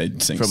musician. Yeah, They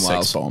sing from Sex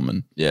Wales. Bomb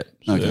and Yeah.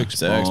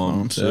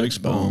 Sex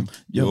bomb,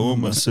 you're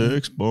my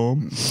sex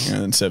bomb.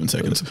 And then 7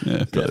 seconds.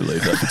 Yeah, probably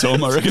leave that for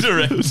Tom, I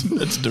reckon.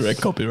 That's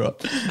direct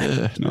copyright.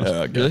 Nice. All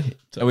right, go. Really?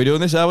 Are we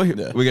doing this? Are we?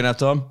 Yeah. We're gonna have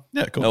time.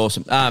 Yeah, cool.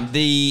 Awesome.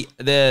 The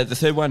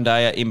third one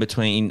day in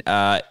between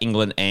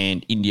England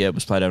and India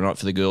was played overnight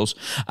for the girls,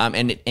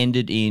 and it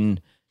ended in,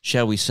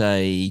 shall we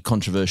say,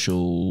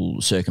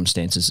 controversial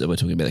circumstances that we're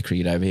talking about the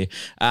cricket over here.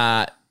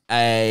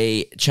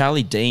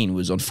 Charlie Dean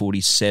was on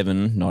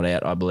 47 not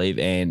out, I believe,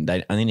 and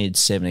they only needed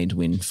 17 to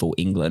win for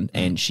England,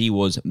 and she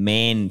was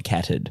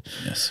man-catted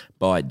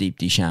by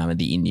Deepti Sharma,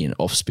 the Indian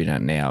off-spinner.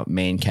 Now,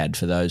 man-cat,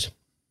 for those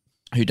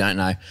who don't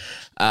know,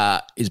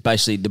 is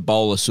basically the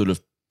bowler sort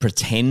of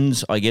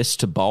pretends, I guess,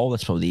 to bowl.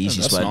 That's probably the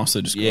easiest that's way.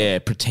 nicely described. Yeah,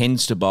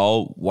 pretends to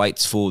bowl,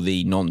 waits for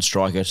the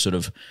non-striker to sort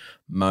of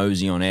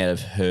mosey on out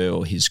of her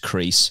or his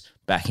crease,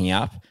 backing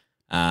up,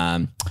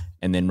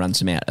 and then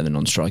runs him out at the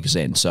non-striker's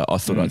end. So I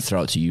thought I'd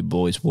throw it to you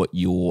boys what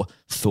your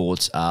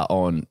thoughts are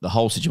on the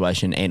whole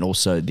situation and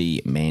also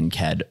the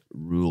man-cad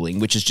ruling,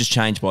 which has just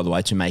changed, by the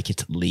way, to make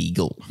it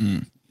legal.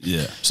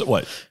 Yeah. So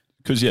wait,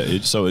 because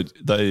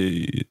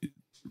they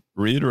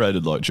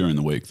reiterated like during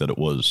the week that it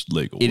was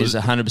legal. It Was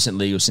is 100%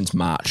 legal since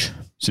March.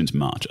 since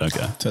March.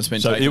 Okay. So it's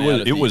been So taken out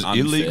of it the was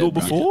unfair illegal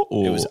bracket. before,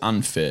 or It was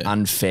unfair.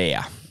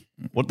 Unfair.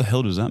 what the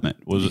hell does that mean?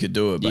 Was You it? could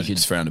do it, but could-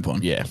 it's frowned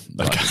upon. Yeah.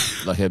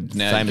 Like a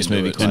Now you famous can do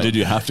movie it. called And did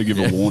you have to give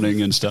a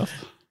warning and stuff?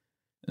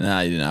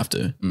 No, you didn't have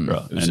to.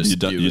 Right. It was And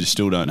just- you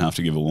still don't have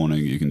to give a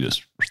warning. You can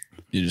just.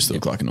 You just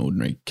look like an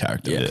ordinary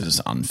character because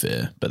it's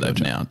unfair. But they've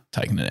now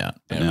taken it out.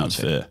 But now it's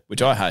fair.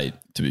 Which I hate,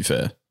 to be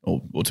fair,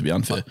 or to be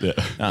unfair. Yeah.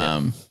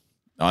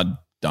 I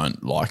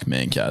don't like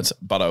man cats,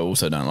 but I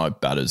also don't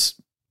like batters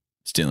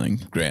stealing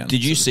ground.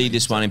 Did you see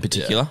this one in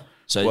particular?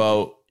 So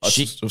Well, I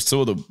She-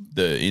 saw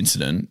the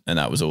incident, and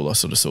that was all I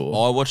sort of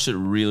saw. I watched it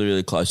really,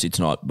 really closely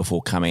tonight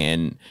before coming,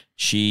 and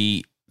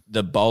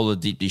the bowler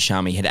Deepti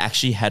Sharma had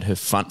actually had her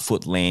front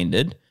foot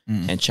landed,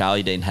 and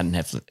Charlie Dean hadn't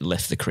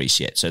left the crease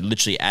yet. So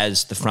literally,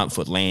 as the front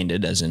foot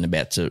landed, as in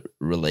about to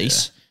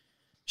release,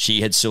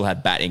 she had still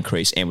had bat in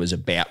crease and was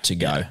about to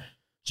go.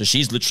 So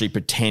she's literally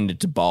pretended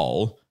to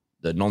bowl.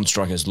 The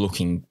non-striker's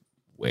looking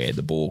where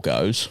the ball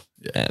goes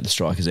at the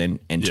striker's end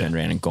and turned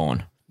around and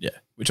gone. Yeah,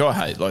 which I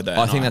hate. Like that.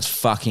 I think that's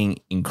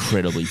fucking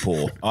incredibly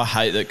poor. I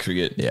hate that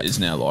cricket is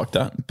now like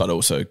that, but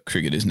also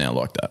cricket is now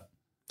like that.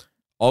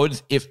 I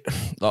would, if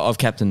I've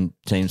captained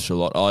teams for a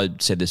lot, I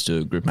said this to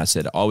a group mate,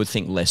 I would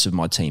think less of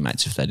my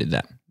teammates if they did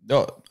that.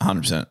 Oh,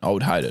 100%. I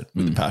would hate it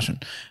with a passion.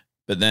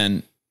 But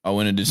then I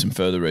went and did some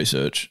further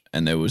research,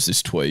 and there was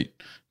this tweet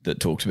that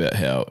talked about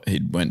how he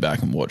went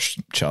back and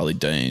watched Charlie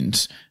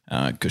Dean's,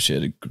 because she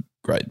had a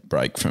great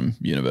break from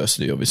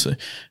university, obviously.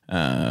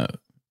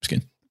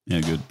 Skin.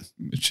 Yeah, good.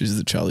 She's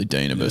the Charlie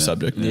Dean of her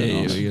subject.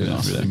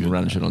 We're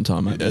running shit on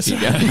time, mate. But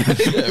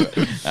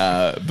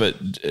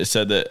it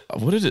said that,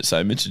 what did it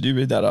say, Mitch? Did you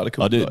read that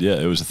article? I did, yeah.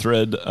 It was a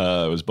thread. It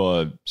was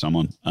by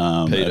someone.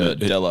 Peter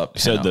Della. He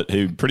said that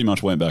he pretty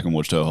much went back and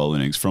watched her whole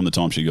innings. From the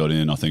time she got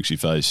in, I think she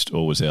faced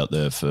or was out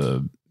there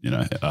for,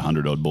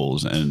 100-odd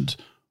balls and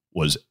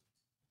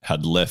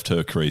had left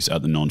her crease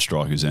at the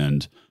non-striker's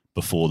end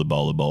before the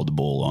bowler bowled the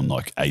ball on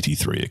like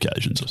 83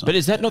 occasions or something. But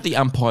is that not the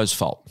umpire's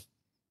fault?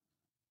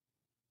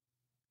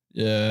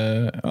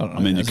 Yeah, I don't know.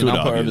 I mean, you Has could an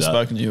umpire argue ever that.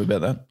 spoken to you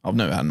about that? I've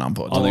never had an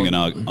umpire. I think an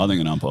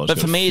umpire's But got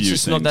for me, a it's few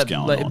just not things that.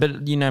 going on.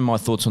 But you know my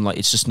thoughts on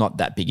it's just not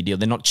that big a deal.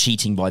 They're not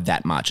cheating by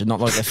that much. It's not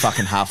like they're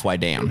fucking halfway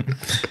down.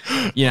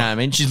 You know what I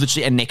mean? She's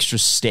literally an extra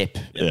step.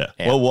 Yeah.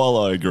 out. Well, while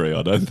I agree,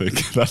 I don't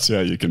think that's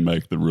how you can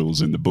make the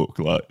rules in the book.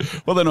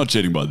 They're not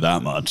cheating by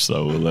that much,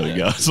 so we'll let it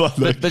go. It's like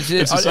But it's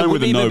the same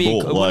with a no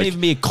ball. It wouldn't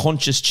even be a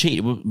conscious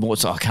cheat.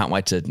 I can't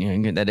wait to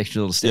get that extra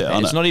little step. Yeah, I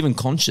out. It's know. not even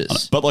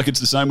conscious. But it's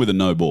the same with a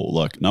no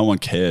ball. No one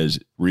cares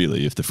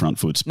really if the front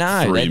foot's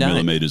No, 3 they don't.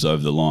 millimeters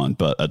over the line.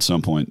 But at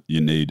some point, you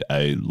need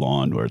a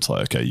line where it's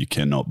like, okay, you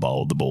cannot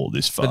bowl the ball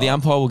this far. But the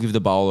umpire will give the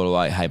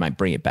bowler hey mate,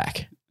 bring it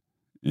back.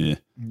 Yeah.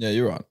 Yeah,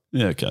 you're right.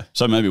 Yeah, okay.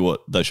 So maybe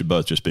they should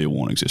both just be a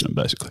warning system,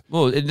 basically.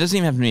 Well, it doesn't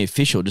even have to be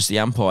official. Just the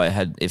umpire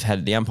had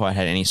the umpire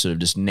had any sort of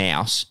just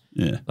nous,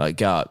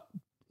 go up,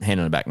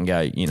 hand on the back and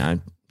go,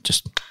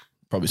 just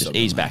Probably just stop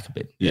ease doing back a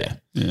bit. Yeah.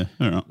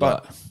 All right.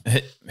 But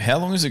how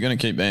long is it going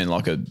to keep being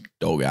like a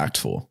dog act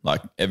for?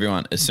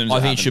 Everyone, as soon as I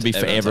think it should be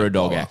everyone's forever a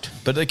dog "Oh." act.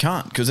 But they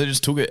can't because they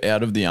just took it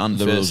out of the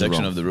unfair rules are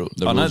section wrong. of the rule.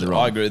 The I know rules are that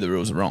wrong. I agree the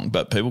rules are wrong,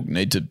 but people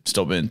need to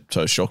stop being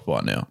so shocked by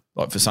it now.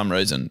 For some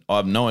reason, I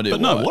have no idea.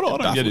 But no, why. what It I don't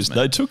get baffles is me.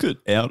 they took it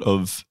out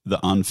of the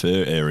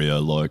unfair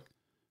area,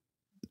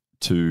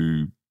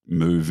 to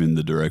move in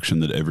the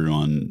direction that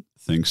everyone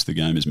thinks the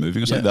game is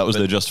moving or something. Yeah, That was but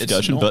their it's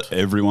justification. not. But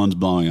everyone's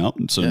blowing up,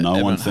 and so Yeah, no one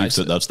everyone thinks hates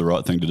that it. that's the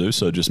right thing to do.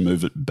 So just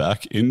move it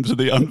back into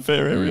the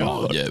unfair area.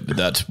 Yeah, but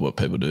that's what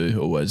people do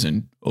always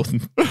in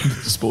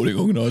sporting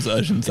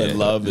organisations. They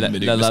love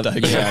admitting They love-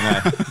 mistakes.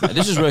 Yeah, I know.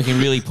 This is working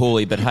really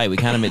poorly, but hey, we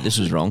can't admit this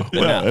was wrong.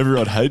 Yeah,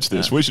 everyone hates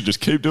this. We should just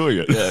keep doing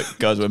it. Yeah,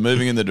 guys, we're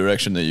moving in the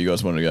direction that you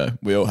guys want to go.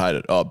 We all hate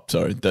it. Oh,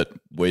 sorry, that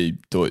we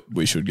thought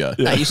we should go.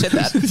 Hey, you said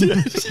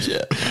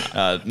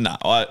that. No,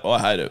 I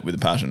hate it with a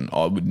passion.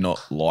 I would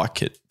not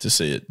like it to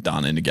see it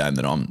done in a game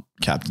that I'm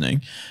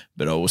captaining,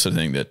 but I also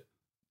think that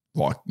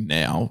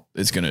now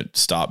it's going to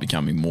start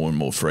becoming more and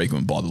more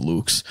frequent by the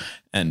looks,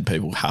 and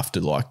people have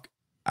to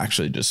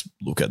actually just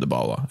look at the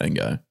bowler and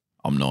go,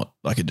 I'm not,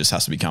 it just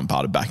has to become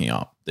part of backing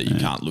up that you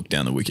can't look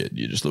down the wicket.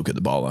 You just look at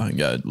the bowler and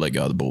go, let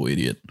go of the ball,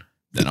 idiot.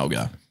 Then I'll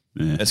go.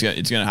 Yeah. It's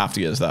going to have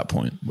to get to that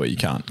point where you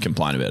can't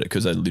complain about it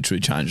because they literally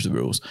changed the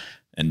rules.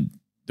 And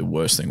the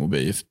worst thing will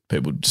be if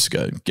people just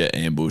go get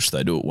ambushed,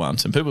 they do it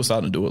once. And people are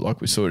starting to do it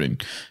like we saw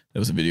it there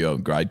was a video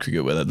of grade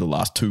cricket where the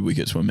last 2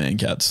 wickets were man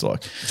cats.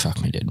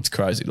 Fuck me, dude. It's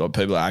crazy.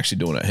 People are actually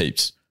doing it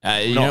heaps.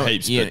 You Not know,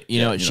 heaps, you, but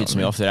you know what you shits know what I me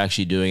mean. off? They're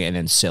actually doing it and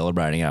then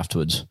celebrating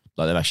afterwards.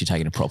 They've actually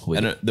taken a proper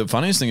wicket. And the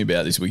funniest thing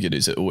about this wicket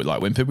is that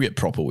when people get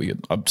proper wicket,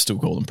 I still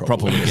call them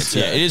proper wickets.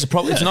 Yeah, it is a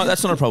proper. It's not.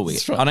 That's not a proper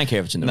wicket. I don't care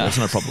if it's in the. It's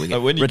not a proper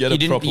wicket. When you get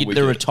a proper The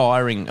wicket-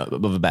 retiring of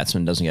a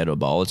batsman doesn't go to a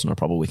bowl. It's not a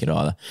proper wicket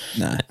either.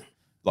 Nah.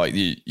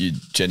 You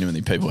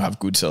genuinely, people have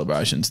good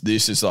celebrations.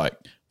 This is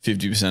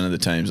 50% of the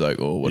team's oh,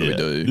 what do we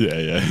do?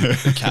 Yeah.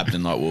 The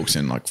captain walks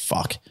in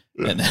fuck.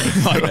 And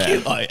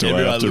then Do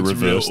I have to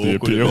reverse the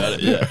appeal? About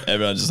it. Yeah.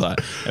 Everyone's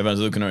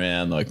looking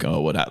around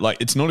oh, what happened?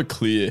 It's not a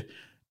clear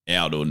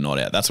out or not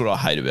out. That's what I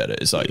hate about it.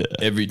 It's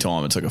every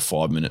time it's a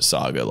 5-minute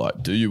saga.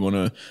 Do you want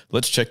to,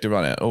 let's check the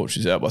run out. Oh,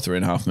 she's out by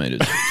 3.5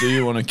 meters. Do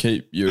you want to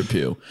keep your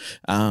appeal?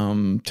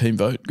 Team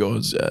vote,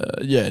 guys.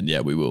 Yeah,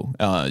 we will.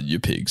 You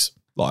pigs.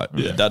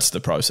 That's the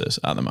process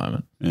at the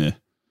moment. Yeah,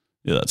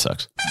 that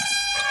sucks.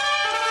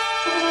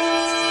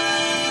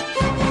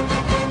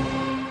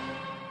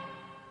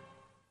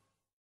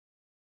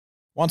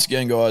 Once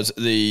again, guys,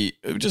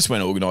 just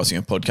when organising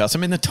a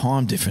podcast, the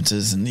time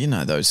differences and,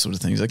 those sort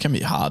of things, they can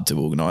be hard to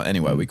organise.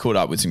 Anyway, we caught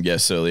up with some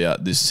guests earlier.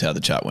 This is how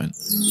the chat went.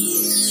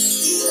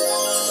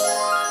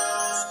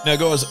 Now,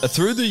 guys,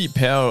 through the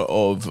power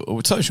of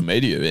social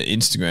media,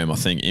 Instagram, I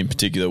think in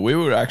particular, we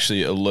were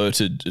actually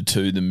alerted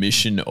to the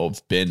mission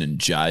of Ben and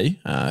Jay,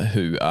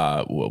 who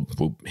are,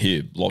 we'll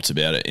hear lots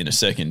about it in a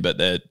second, but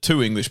they're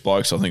two English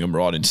blokes, I think I'm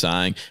right in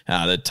saying.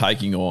 They're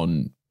taking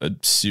on a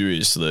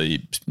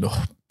seriously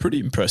pretty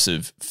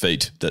impressive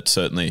feat. That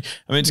certainly,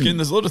 I mean, Skin,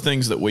 there's a lot of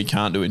things that we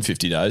can't do in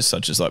 50 days,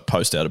 such as like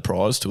post out a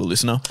prize to a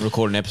listener.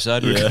 Record an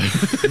episode. Yeah.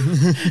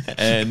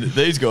 And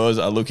these guys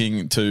are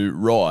looking to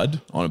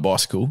ride on a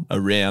bicycle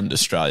around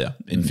Australia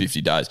in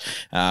 50 days.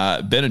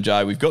 Ben and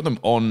Jay, we've got them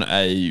on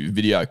a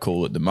video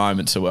call at the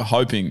moment, so we're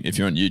hoping if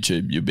you're on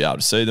YouTube, you'll be able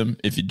to see them.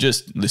 If you're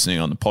just listening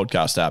on the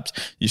podcast apps,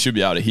 you should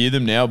be able to hear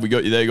them now. Have we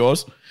got you there,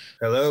 guys?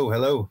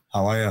 Hello.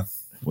 How are you?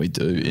 We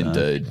do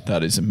indeed.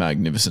 That is a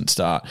magnificent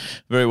start.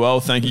 Very well.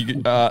 Thank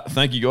you.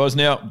 Thank you, guys.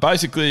 Now,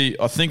 basically,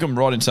 I think I'm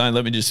right in saying,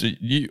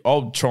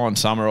 I'll try and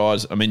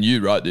summarise. I mean, you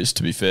wrote this,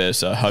 to be fair,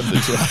 so hopefully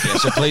it's right. Yeah,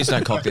 so please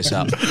don't cock this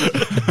up.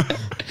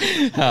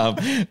 But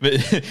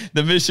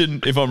the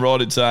mission, if I'm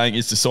right in saying,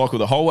 is to cycle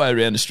the whole way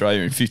around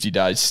Australia in 50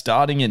 days,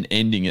 starting and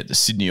ending at the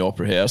Sydney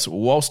Opera House.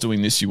 Whilst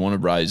doing this, you want to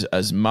raise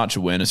as much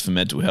awareness for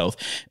mental health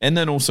and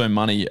then also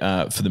money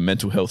for the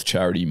mental health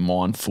charity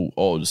Mindful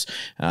Oz.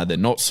 They're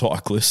not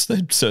cyclists.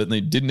 They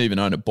certainly didn't even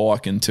own a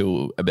bike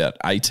until about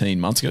 16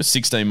 months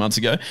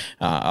ago,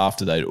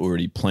 after they'd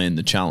already planned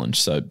the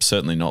challenge. So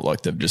certainly not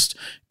like they've just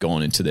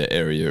gone into their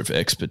area of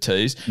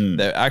expertise.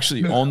 They're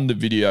actually on the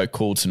video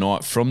call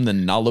tonight from the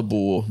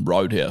Nullarbor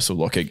Roadhouse, or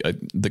like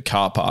the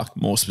car park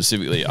more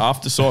specifically,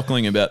 after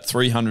cycling about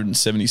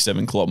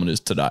 377 kilometres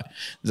today.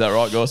 Is that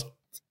right, guys?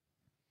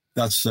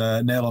 That's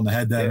nail on the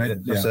head there, mate.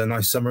 That's a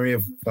nice summary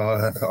of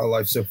our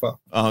life so far.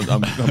 I'm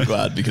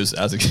glad because,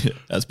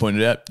 as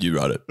pointed out, you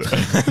wrote it.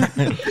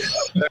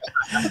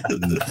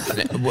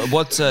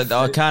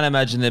 I can't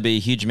imagine there'd be a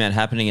huge amount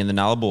happening in the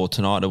Nullarbor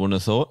tonight, I wouldn't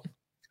have thought.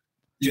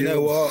 Do you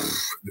know what?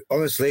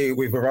 Honestly,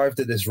 we've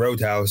arrived at this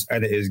roadhouse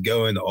and it is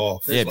going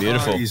off. Yeah,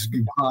 beautiful. Parties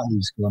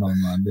going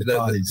on, man.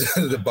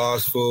 The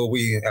bar's full.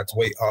 We had to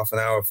wait half an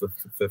hour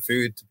for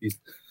food to be.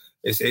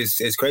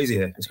 It's crazy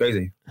here. It's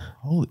crazy.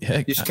 Holy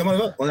heck! You should come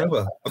over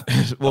whenever.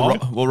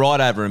 We'll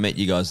ride over and meet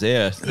you guys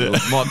there.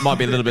 Might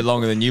be a little bit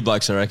longer than you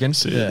blokes, I reckon.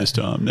 See you this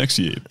time next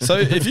year. So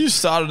if you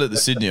started at the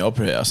Sydney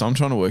Opera House, I'm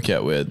trying to work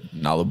out where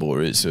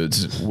Nullarbor is. So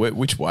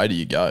which way do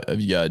you go?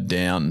 Have you go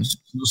down?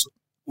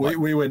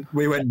 We went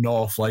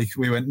north,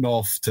 we went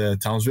north to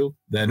Townsville,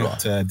 then up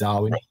to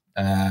Darwin,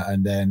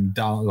 and then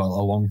down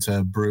along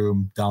to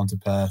Broome, down to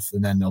Perth,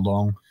 and then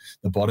along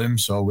the bottom.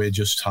 So we're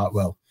just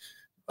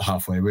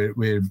halfway.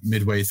 We're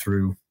midway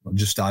through.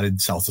 Just started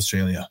South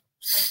Australia.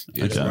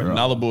 Okay, right.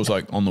 Nullarbor's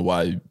like on the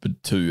way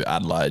to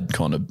Adelaide,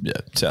 kind of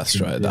South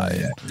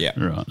Australia. Yeah.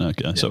 Right.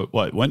 Okay. Yeah. So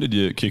wait, when did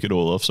you kick it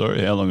all off?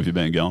 Sorry, how long have you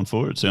been going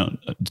for?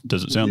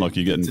 Does it sound like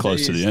you're getting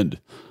close to the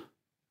end?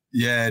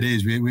 Yeah, it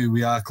is.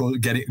 We are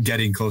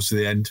getting close to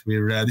the end.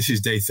 This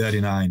is day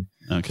 39.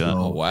 Okay.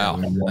 Oh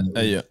wow!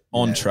 Are you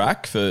on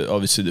track for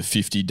obviously the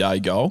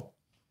 50-day goal?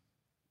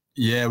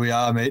 Yeah, we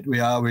are, mate.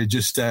 We are. We're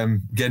just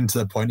getting to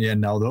the pointy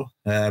end now, though.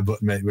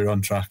 But mate, we're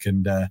on track,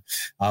 and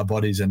our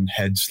bodies and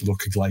heads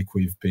look like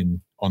we've been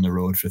on the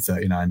road for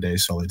 39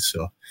 days solid.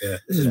 So yeah,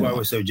 this is why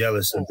we're so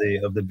jealous of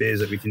the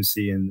beers that we can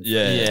see in.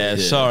 Yeah.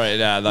 Sorry,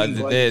 no,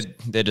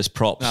 they're just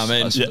props. I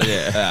mean,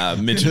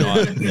 Mitch and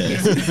I.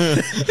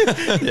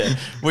 Yeah,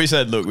 we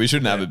said, look, we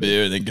shouldn't have a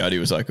beer, and then Cody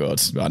was like, "Oh,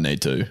 I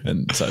need to,"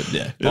 and so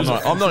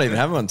I'm not even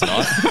having one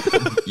tonight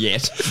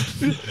yet.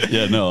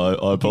 Yeah, no,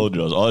 I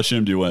apologise. I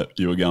assumed you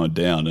were going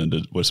down,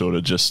 and we're sort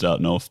of just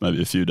starting off, maybe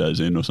a few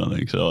days in or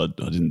something. So I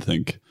didn't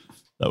think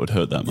that would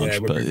hurt that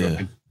much. But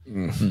yeah.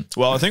 Mm-hmm.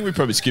 Well, I think we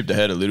probably skipped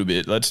ahead a little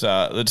bit. Let's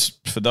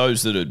for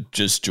those that are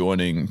just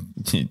joining,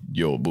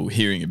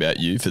 hearing about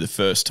you for the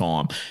first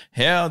time.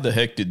 How the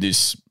heck did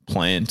this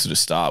plan sort of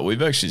start?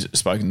 We've actually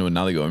spoken to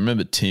another guy. I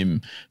remember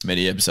Tim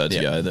many episodes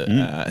ago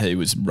that he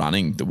was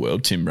running the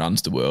world. Tim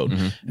runs the world,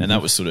 and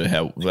that was sort of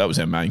that was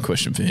our main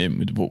question for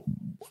him.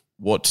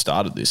 What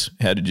started this?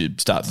 How did you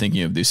start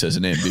thinking of this as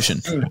an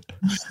ambition?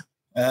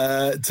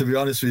 To be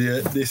honest with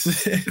you,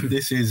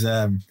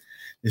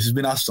 this has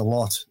been asked a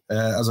lot.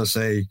 As I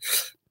say,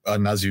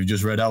 and as you've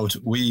just read out,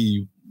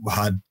 we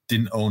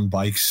didn't own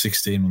bikes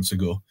 16 months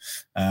ago.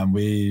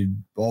 We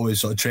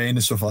always sort of trained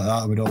and stuff like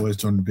that. We'd always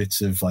done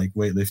bits of like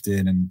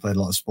weightlifting and played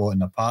a lot of sport in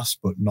the past,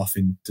 but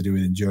nothing to do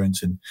with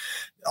endurance. And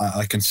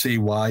I can see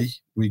why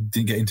we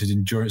didn't get into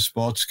endurance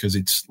sports, because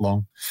it's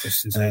long.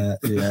 So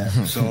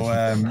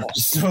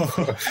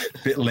a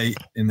bit late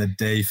in the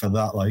day for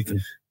that.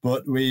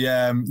 But we,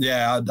 I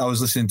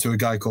was listening to a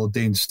guy called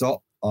Dean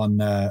Stott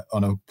on a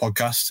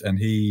podcast, and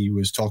he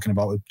was talking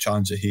about a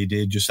challenge that he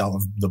did just out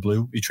of the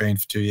blue. He trained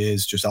for 2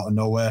 years just out of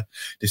nowhere,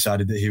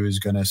 decided that he was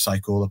going to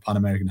cycle the Pan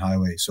American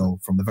Highway. So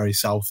from the very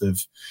south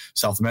of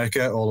South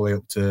America all the way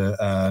up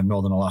to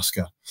northern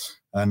Alaska.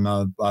 And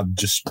I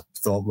just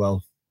thought,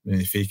 well,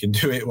 if he can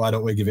do it, why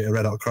don't we give it a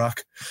red hot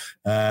crack?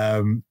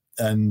 And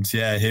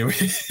yeah, here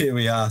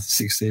we are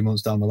 16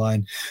 months down the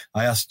line.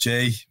 I asked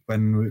Jay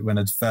when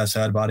I first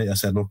heard about it, I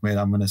said, look, mate,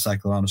 I'm going to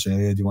cycle around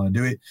Australia. Do you want to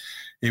do it?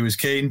 He was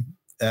keen.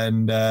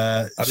 And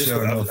I've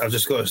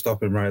just got to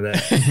stop him right there.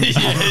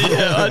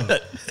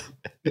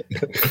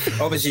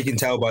 Obviously, you can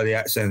tell by the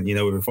accent,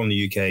 we're from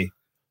the UK.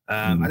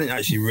 I didn't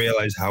actually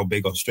realise how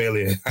big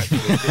Australia actually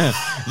is.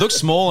 Looks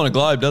small on a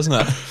globe, doesn't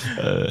it?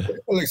 It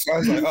looks, I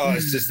was like, oh,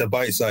 it's just a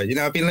bite size. You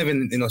know, I've been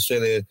living in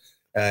Australia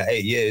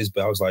 8 years,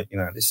 but I was like, you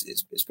know,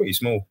 it's pretty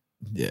small.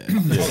 Yeah.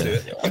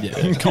 I'll do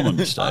it. Common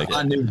mistake.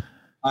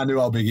 I knew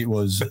how big it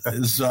was,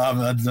 so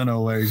I don't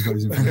know where he's got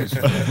his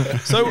information.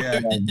 So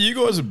you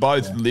guys are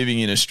both living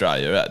in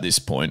Australia at this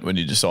point when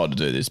you decided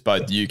to do this,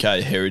 both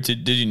UK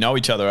heritage. Did you know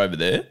each other over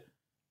there?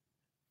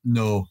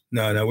 No.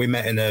 We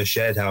met in a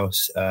shared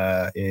house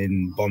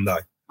in Bondi.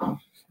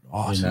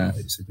 Awesome.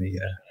 In Sydney,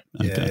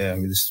 yeah.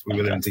 We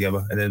were living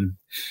together, and then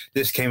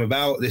this came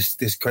about,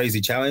 this crazy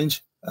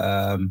challenge,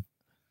 and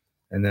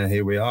then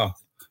here we are,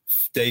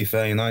 day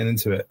 39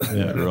 into it.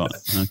 Yeah, right.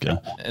 Okay.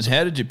 And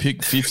how did you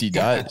pick 50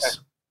 days?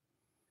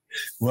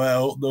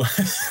 Well, the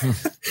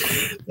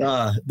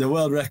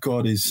world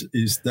record is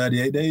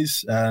 38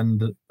 days,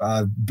 and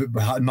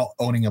not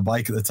owning a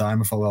bike at the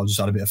time, I thought, well, I just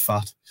had a bit of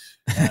fat.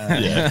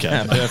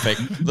 Okay.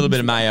 Perfect. A little bit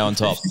of mayo on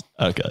top.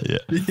 Okay, yeah.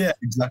 Yeah,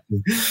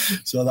 exactly.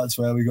 So that's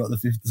where we got the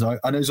 50. So,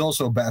 and it was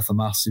also better for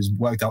mass. It's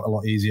worked out a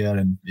lot easier,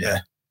 and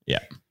Yeah.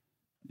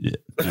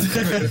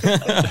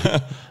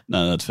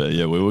 No, that's fair.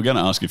 Yeah, we were going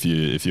to ask if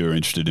you were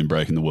interested in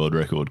breaking the world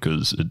record,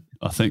 because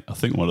I think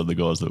one of the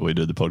guys that we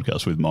did the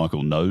podcast with,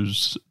 Michael,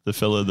 knows the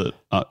fella that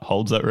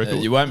holds that record.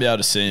 You won't be able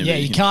to see him. Yeah,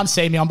 you can't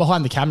see me. I'm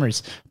behind the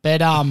cameras.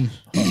 But I'm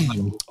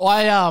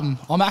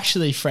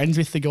actually friends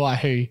with the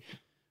guy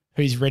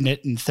who's ridden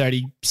it in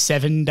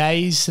 37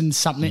 days and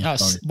something,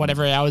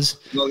 whatever hours.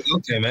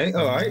 Okay, mate.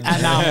 All right.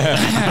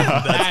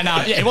 And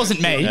it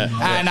wasn't me. Yeah.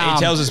 And he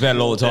tells us about it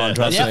all the time.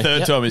 Trust me.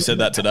 Third time he said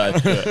that today.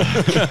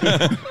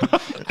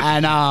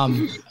 And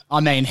I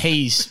mean,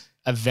 he's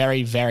a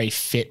very, very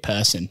fit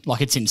person.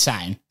 Like, it's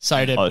insane.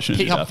 So to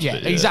pick up,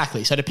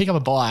 exactly. So to pick up a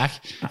bike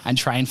and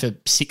train for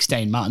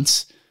 16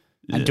 months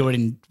and do it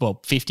in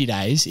 50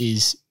 days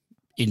is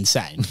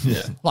insane.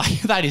 Yeah.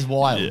 Like, that is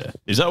wild. Yeah.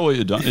 Is that what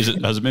you've done?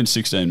 Has it been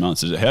 16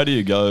 months? How do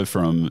you go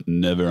from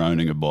never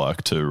owning a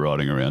bike to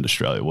riding around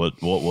Australia?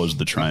 What was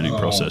the training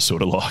process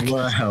sort of like?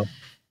 Wow.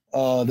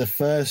 The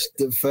first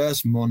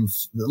month.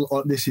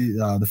 This is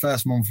the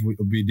first month we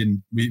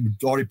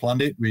already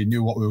planned it. We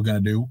knew what we were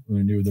going to do.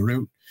 We knew the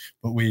route,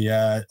 but we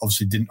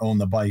obviously didn't own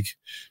the bike,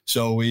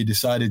 so we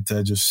decided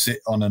to just sit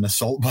on an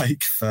assault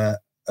bike for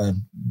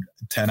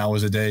 10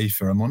 hours a day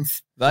for a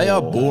month. They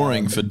are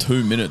boring for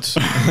 2 minutes.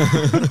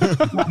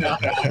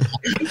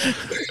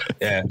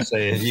 Yeah, so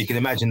you can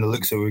imagine the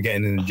looks that we were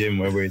getting in the gym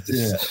where we're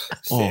just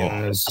sitting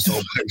on those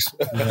assault bikes.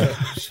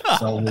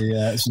 So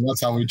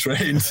that's how we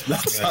trained.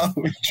 Yeah.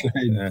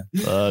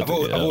 I've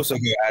also got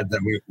to add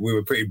that we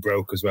were pretty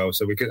broke as well,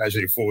 so we couldn't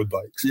actually afford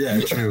bikes. Yeah,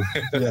 true.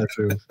 Yeah,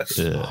 true.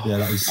 Yeah,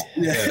 that was.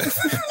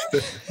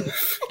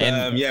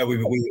 And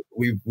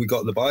we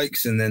got the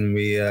bikes, and then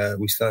we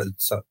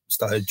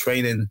started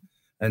training.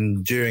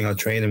 And during our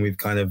training, we've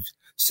kind of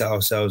set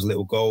ourselves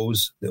little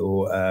goals,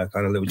 little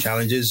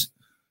challenges.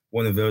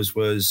 One of those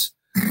was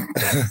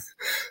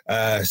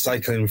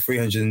cycling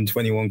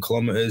 321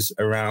 kilometers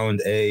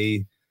around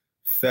a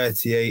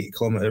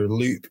 38-kilometer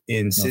loop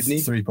in Sydney.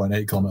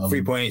 3.8 kilometer.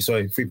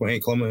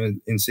 3.8 kilometer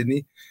in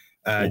Sydney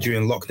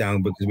during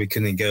lockdown, because we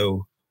couldn't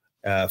go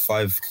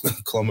 5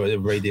 kilometer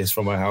radius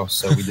from our house,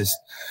 so we just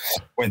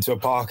went to a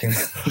park and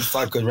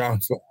cycled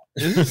around for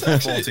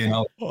 14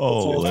 hours.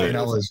 14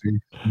 hours.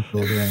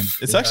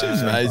 It's actually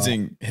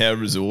amazing how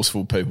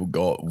resourceful people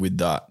got with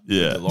that.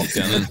 Yeah. With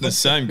the lockdown. The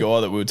same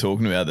guy that we were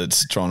talking about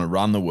that's trying to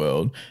run the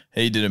world,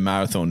 he did a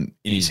marathon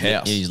in his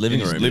house. In his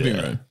living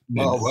room.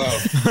 Oh, wow.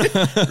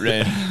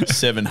 Ran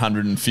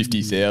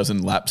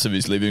 750,000 laps of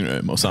his living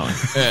room or something.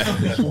 Yeah.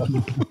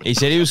 He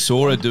said he was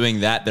sore doing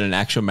that than an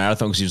actual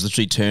marathon, because he was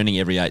literally turning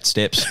every 8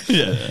 steps.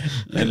 Yeah.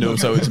 And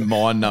also it's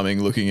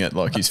mind-numbing looking at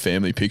like his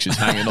family pictures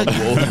hanging on the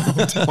wall all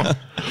the time.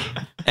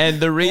 And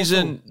the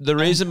reason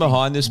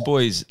behind this,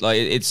 boys, like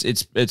it's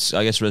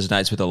I guess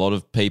resonates with a lot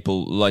of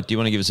people. Like, do you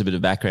want to give us a bit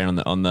of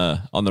background on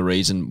the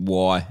reason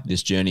why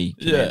this journey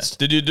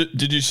commenced? Yeah.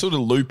 Did you sort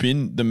of loop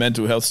in the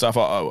mental health stuff?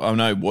 I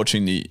know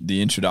watching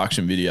the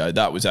introduction video,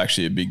 that was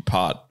actually a big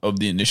part of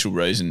the initial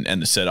reason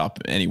and the setup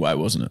anyway,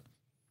 wasn't it?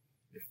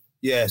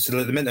 Yeah,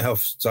 so the mental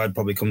health side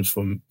probably comes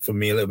from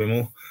me a little bit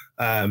more.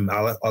 I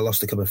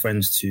lost a couple of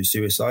friends to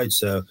suicide,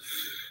 so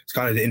it's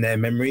kind of in their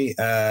memory.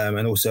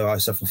 And also I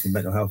suffer from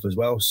mental health as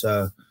well.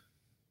 So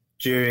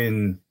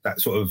during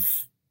that sort of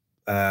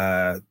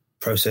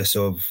process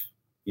of,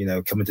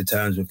 coming to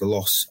terms with the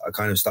loss, I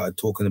kind of started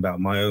talking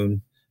about my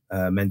own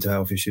mental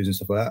health issues and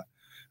stuff like that.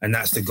 And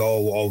that's the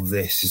goal of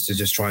this, is to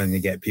just trying to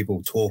get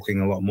people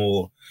talking a lot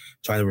more,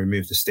 trying to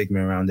remove the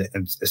stigma around it,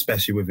 and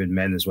especially within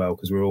men as well,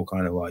 because we're all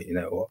kind of like, it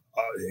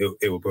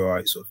will be all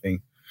right sort of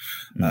thing.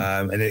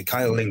 And it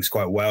kind of links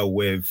quite well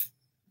with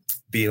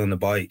being on the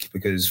bike,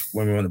 because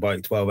when we're on the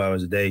bike 12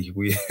 hours a day,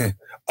 we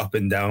up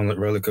and down like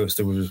roller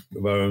coaster with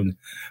our own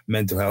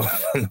mental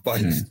health on the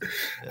bikes.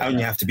 And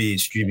you have to be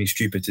extremely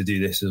stupid to do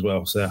this as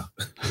well. So,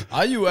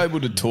 are you able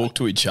to talk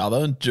to each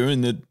other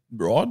during the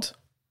ride,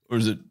 or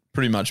is it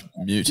pretty much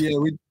mute? Yeah,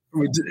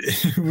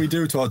 we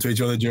do talk to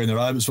each other during the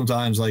ride, but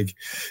sometimes, like,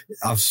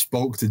 I've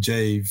spoke to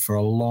Jay for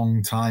a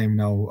long time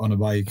now on a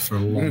bike for a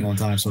long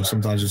time, so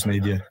sometimes just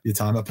need your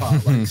time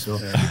apart. Like, so,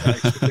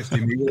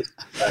 50 meters.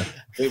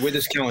 We're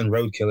just counting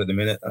roadkill at the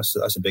minute.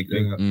 That's a big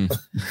thing.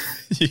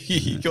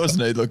 You guys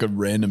need like a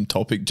random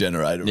topic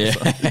generator or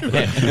something.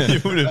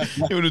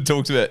 You would have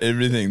talked about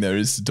everything there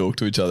is to talk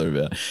to each other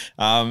about.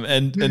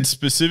 And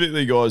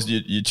specifically, guys,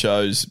 you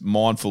chose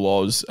Mindful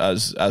Oz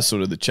as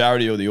sort of the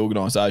charity or the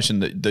organisation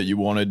that you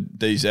wanted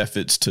these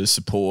efforts to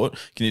support.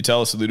 Can you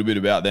tell us a little bit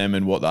about them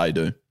and what they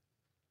do?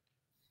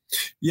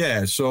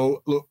 Yeah,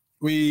 so look,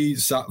 we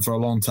sat for a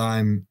long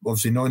time,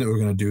 obviously knowing that we were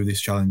going to do this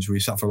challenge. We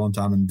sat for a long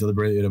time and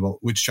deliberated about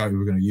which charity we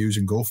were going to use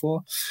and go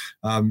for.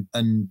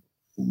 And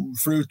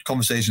through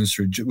conversations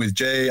with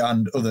Jay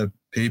and other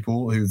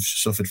people who've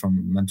suffered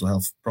from mental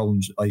health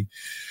problems,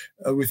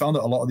 we found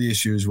that a lot of the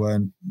issues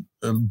weren't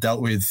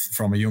dealt with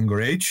from a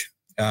younger age.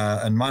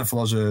 And Mindful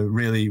Oz are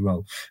really,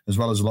 well, as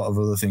well as a lot of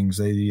other things,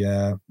 they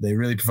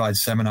really provide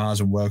seminars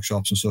and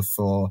workshops and stuff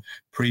for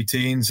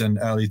preteens and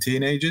early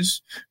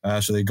teenagers.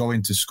 So they go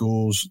into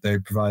schools, they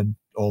provide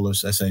all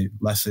those essay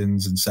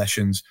lessons and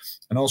sessions,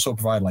 and also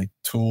provide like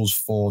tools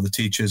for the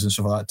teachers and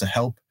stuff like that to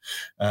help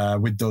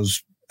with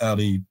those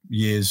early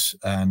years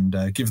and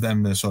give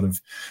them the sort of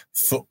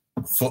foot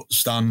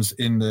stands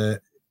in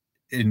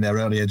their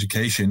early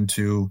education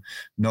to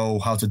know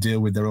how to deal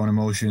with their own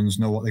emotions,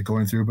 know what they're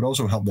going through, but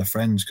also help their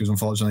friends, because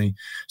unfortunately,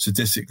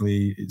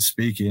 statistically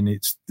speaking,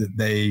 it's that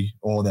they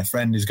or their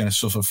friend is going to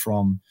suffer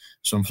from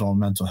some sort of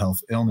mental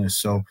health illness.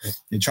 So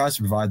it tries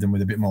to provide them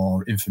with a bit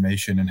more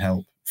information and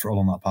help for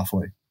along that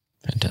pathway.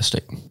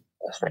 Fantastic.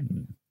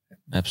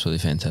 Absolutely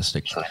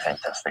fantastic.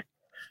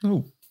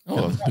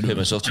 Oh, I heard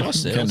myself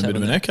twice there. A bit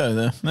of an echo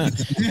there.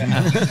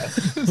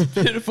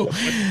 Beautiful.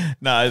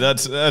 No,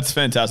 that's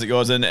fantastic,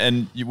 guys.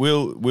 And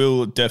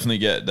we'll definitely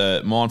get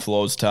the Mindful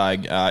Oz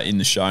tag in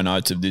the show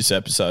notes of this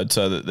episode,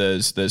 so that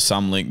there's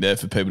some link there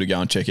for people to go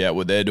and check out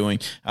what they're doing.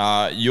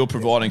 You're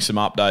providing some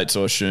updates,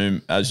 I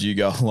assume, as you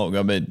go along.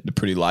 I mean,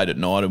 pretty late at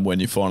night and when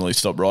you finally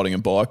stop riding a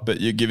bike, but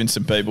you're giving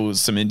some people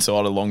some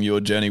insight along your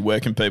journey. Where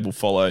can people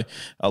follow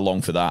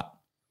along for that?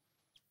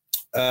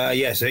 So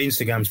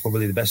Instagram's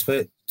probably the best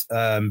fit.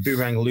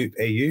 Boomerang Loop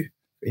AU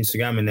for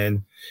Instagram, and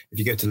then if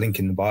you go to link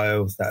in the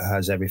bio, that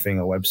has everything: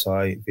 our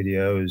website,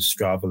 videos,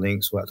 Strava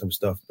links, all that type of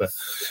stuff. But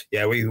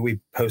yeah, we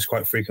post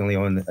quite frequently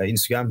on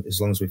Instagram as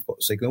long as we've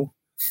got signal.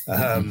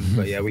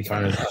 But yeah, we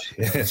kind of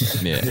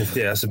yeah,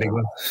 that's a big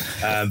one.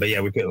 But yeah,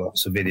 we put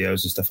lots of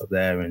videos and stuff up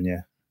there, and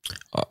yeah.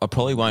 I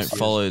probably won't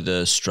follow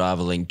the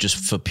Strava link just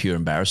for pure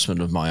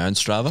embarrassment of my own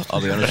Strava,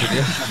 I'll be honest with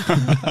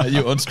you. Are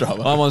you on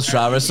Strava? I'm on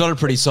Strava. It's not a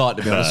pretty sight,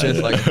 to be honest with.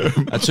 Like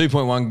a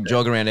 2.1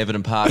 jog around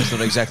Everton Park is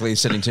not exactly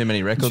setting too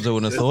many records, I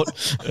wouldn't have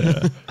thought.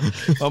 Yeah.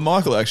 Well,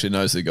 Michael actually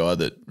knows the guy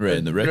that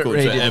ran the record.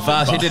 He did the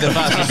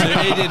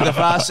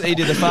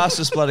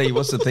fastest bloody,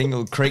 what's the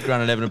thing, creek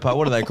run at Everton Park.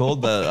 What are they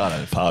called? I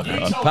don't know. Park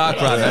run. Park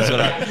run, that's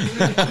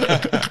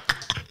what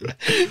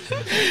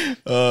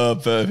Oh,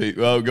 perfect.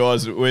 Well,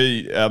 guys,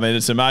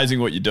 it's amazing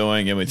what you're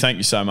doing, and we thank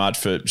you so much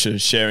for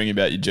sharing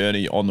about your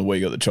journey on the We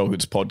Got the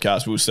Chocolates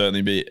podcast. We'll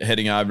certainly be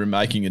heading over and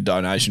making a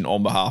donation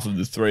on behalf of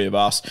the three of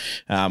us.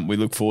 We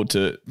look forward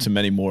to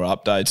many more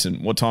updates.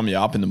 And what time are you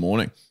up in the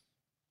morning?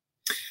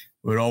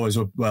 We're always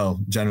up.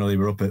 Well, generally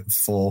we're up at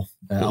 4,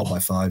 out by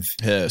 5.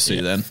 Yeah, see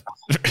you then.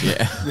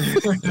 Yeah,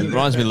 it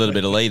reminds me a little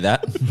bit of Lee.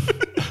 That.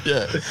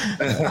 Yeah.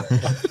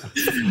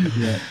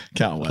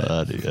 Can't wait.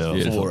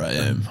 4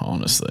 a.m.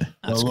 honestly.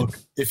 Well, look,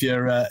 if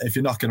you're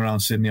knocking around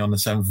Sydney on the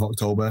 7th of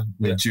October,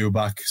 we're due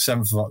back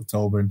 7th of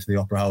October into the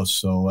Opera House.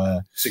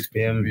 So 6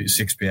 p.m.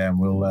 6 p.m.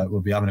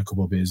 We'll be having a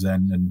couple of beers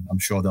then, and I'm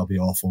sure they'll be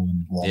awful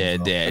and warm. Yeah,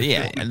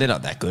 they're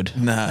not that good.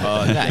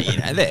 No,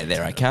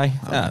 they're okay.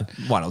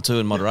 1 or 2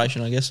 in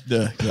moderation, I guess.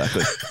 Yeah,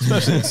 exactly.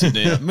 Especially in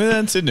Sydney.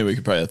 Man, Sydney we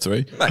could probably have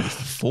 3, maybe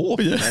 4.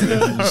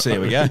 Yeah. See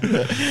how we go.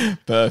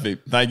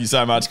 Perfect. Thank you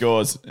so much,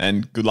 guys,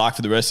 and good luck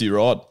for the rest of your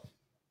ride.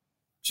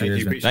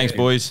 Cheers. Thanks,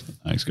 boys.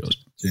 Thanks, guys.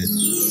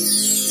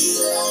 Cheers.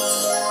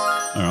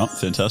 All right,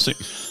 fantastic.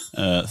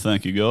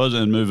 Thank you, guys.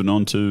 And moving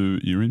on to,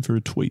 you're in for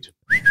a tweet.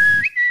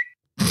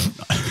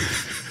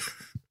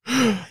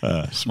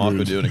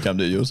 Michael, do you want to come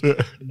to yours?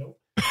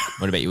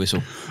 What about your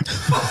whistle?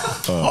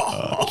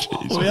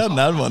 We haven't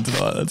had one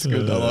tonight. That's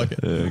good. I like it.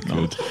 Yeah,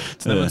 good.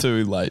 It's never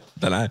too late.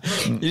 Don't know.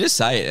 You just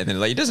say it, and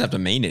then it doesn't have to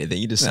mean anything.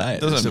 You just say it.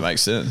 It doesn't have to make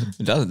sense.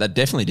 It doesn't. That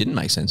definitely didn't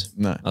make sense.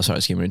 No. Oh,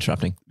 sorry, Skim, we're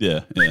interrupting.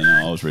 No,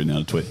 I was reading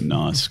out a tweet.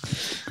 Nice.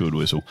 Good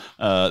whistle.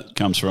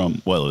 Comes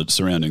from, it's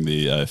surrounding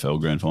the AFL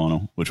Grand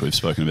Final, which we've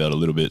spoken about a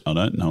little bit. I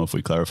don't know if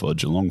we clarified.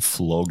 Geelong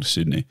flogged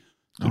Sydney.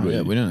 We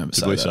didn't have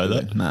Did we say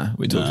that? No,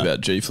 we talked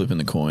about G flipping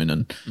the coin,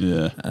 and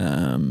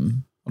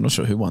I'm not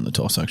sure who won the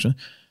toss actually.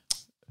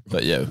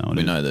 But yeah,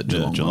 we know that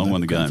Geelong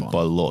won the game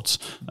by lots.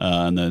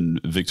 And then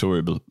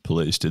Victoria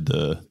Police did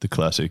the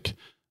classic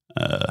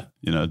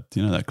You know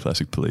that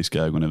classic police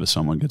gag whenever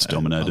someone gets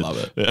dominated. I love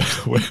it. Yeah,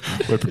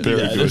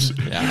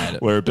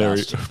 we're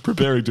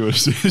preparing to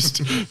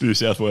assist New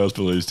South Wales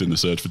Police in the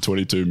search for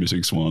 22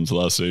 missing swans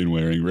last seen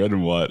wearing red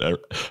and white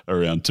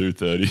around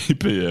 2:30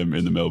 p.m.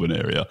 in the Melbourne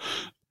area.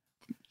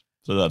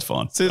 So that's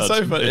fine. See, it's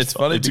so funny. It's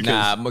funny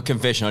because my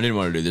confession, I didn't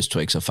want to do this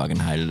tweak, so I fucking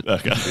hated it.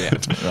 Okay. Yeah.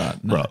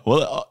 Right. No. Right.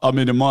 Well, I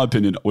mean, in my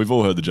opinion, we've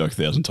all heard the joke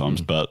 1,000 times,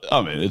 but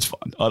I mean, it's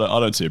fine. I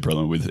don't see a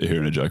problem with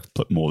hearing a joke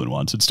more than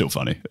once. It's still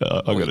funny.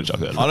 I've got to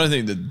chuck that. I don't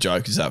think the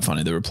joke is that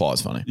funny. The reply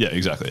is funny. Yeah,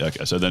 exactly.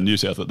 Okay. So then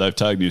they've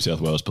tagged New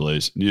South Wales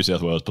Police. New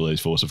South Wales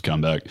Police Force have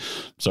come back.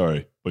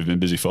 Sorry, we've been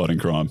busy fighting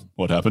crime.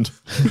 What happened?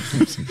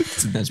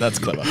 That's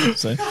clever.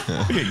 See? Look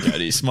at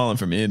Cody smiling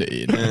from ear to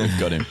ear. We've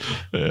got him.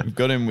 Yeah. We've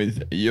got him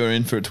with "You're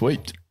in for a tweet."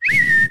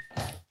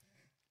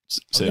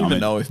 See, I mean,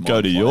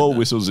 Cody, your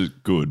whistles is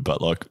good, but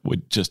like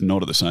we're just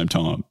not at the same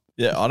time.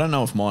 Yeah, I don't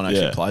know if mine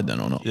actually played then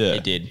or not. Yeah,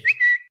 It did.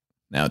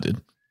 Now it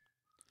did.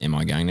 Am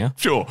I going now?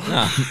 Sure.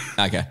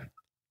 Okay.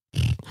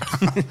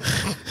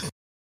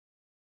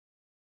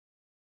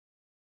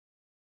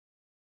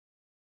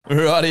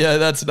 Rightio,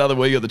 that's another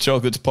week of the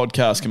Chocolates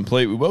podcast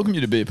complete. We welcome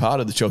you to be a part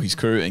of the Chockies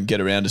crew and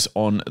get around us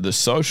on the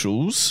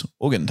socials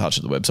or get in touch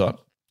at the website.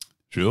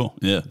 Sure.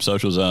 Yeah.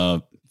 Socials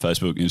are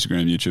Facebook,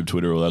 Instagram, YouTube,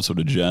 Twitter, all that sort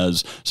of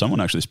jazz.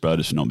 Someone actually sprayed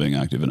us for not being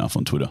active enough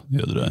on Twitter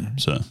the other day.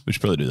 So we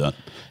should probably do that.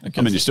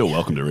 Okay. I mean, you're still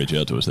welcome to reach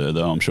out to us there,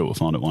 though. I'm sure we'll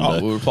find it one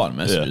day. We'll reply to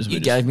messages. You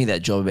gave me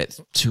that job about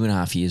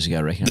 2.5 years ago,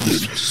 I reckon.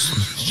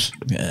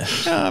 Yeah.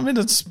 I mean,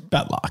 it's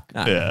bad luck.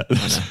 Yeah.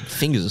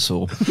 Fingers are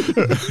sore.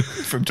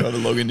 From trying to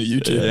log into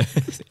YouTube. Yeah.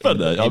 But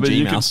I mean,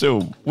 you can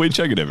still, we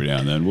check it every now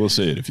and then. We'll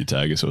see it if you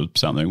tag us or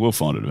something. We'll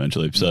find it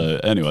eventually. So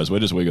anyways, we're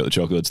just We Got the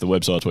Chocolates. The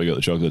website's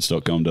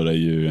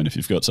wegotthechocolates.com.au. And if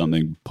you've got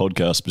something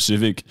podcast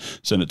specific,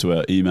 send it to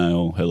our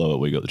email,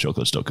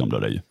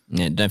 hello@wegotthechocolates.com.au.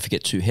 Yeah, don't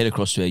forget to head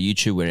across to our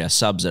YouTube where our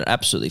subs are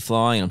absolutely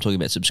flying. I'm talking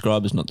about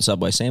subscribers, not the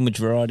Subway sandwich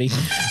variety.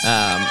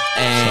 Someone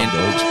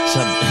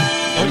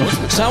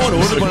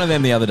ordered one of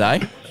them the other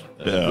day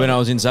when I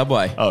was in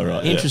Subway. Oh,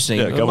 right. Interesting.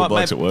 Yeah, a couple of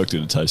blokes at work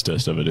did a taste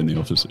test of it in the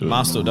office. It was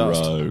Master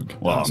Dust. rogue.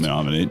 Well, I mean, I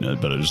haven't eaten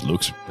it, but it just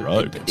looks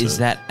rogue. Is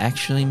that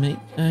actually meat?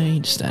 I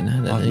just don't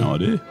know that. I have no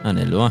idea. I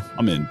neither do I.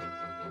 I mean,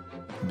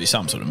 It'd be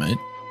some sort of meat.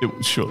 it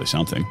was surely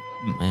something.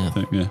 Yeah. I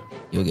think, yeah.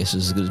 Your guess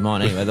is as good as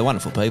mine. Anyway, they're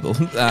wonderful people.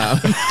 But no,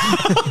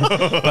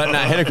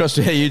 head across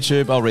to our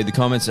YouTube. I'll read the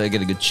comments. I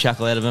get a good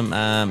chuckle out of them.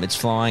 It's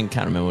flying.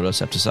 Can't remember what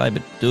else I have to say,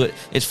 but do it.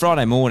 It's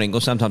Friday morning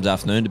or sometimes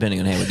afternoon, depending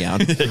on how we're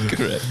going.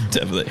 Correct.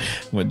 Definitely.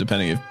 Well,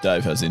 depending if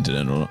Dave has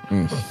internet or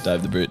not.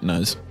 Dave the Brit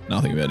knows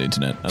nothing about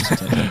internet.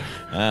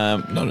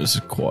 Not as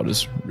quite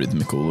as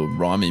rhythmical or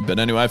rhymey. But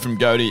anyway, from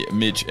Cody,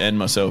 Mitch, and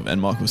myself, and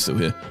Michael's still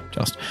here.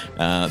 Just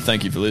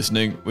thank you for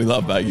listening. We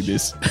love bagging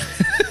this.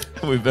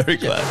 We're very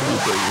glad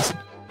you're doing this.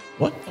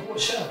 What? I bought a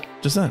shout.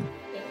 Just that?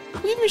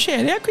 Give him a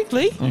shout out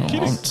quickly. I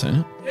haven't seen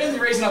it. The only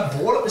reason I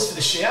bought it was for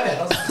the shout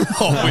out.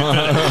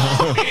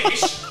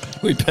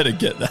 We better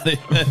get that in.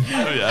 Pay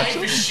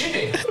for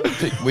shipping.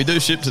 We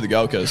do ship to the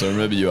Gold Coast. I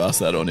remember you asked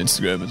that on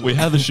Instagram as well. We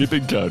have a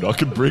shipping code. I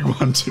could bring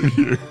one to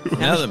you.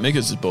 Now that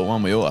Mika's has bought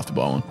one, we all have to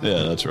buy one.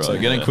 Yeah, that's right. So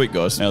get in quick,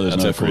 guys. Now there's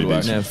That's no our call to freebies.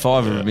 action. Now,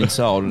 5 have been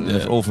sold,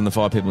 all from the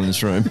 5 people in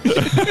this room.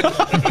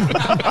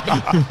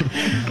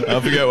 I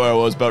forget where I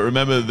was, but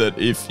remember that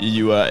if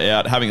you are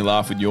out having a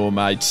laugh with your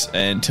mates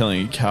and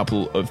telling a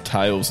couple of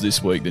tales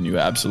this week, then you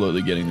are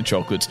absolutely getting the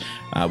chocolates.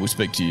 We'll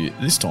speak to you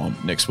this time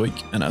next week.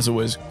 And as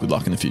always, good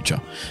luck in the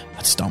future.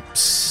 That's Stumps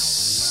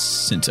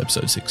since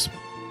episode 6.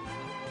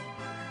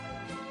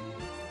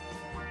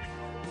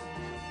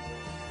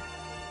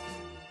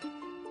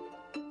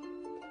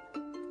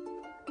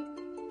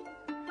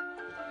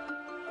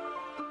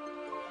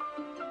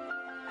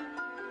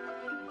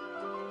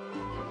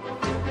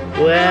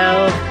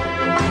 Well,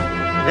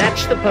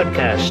 that's the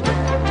podcast.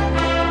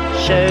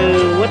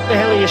 So what the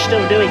hell are you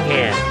still doing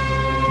here?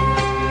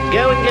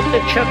 Go and get the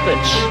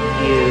chocolates,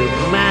 you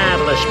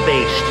marvellous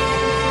beast.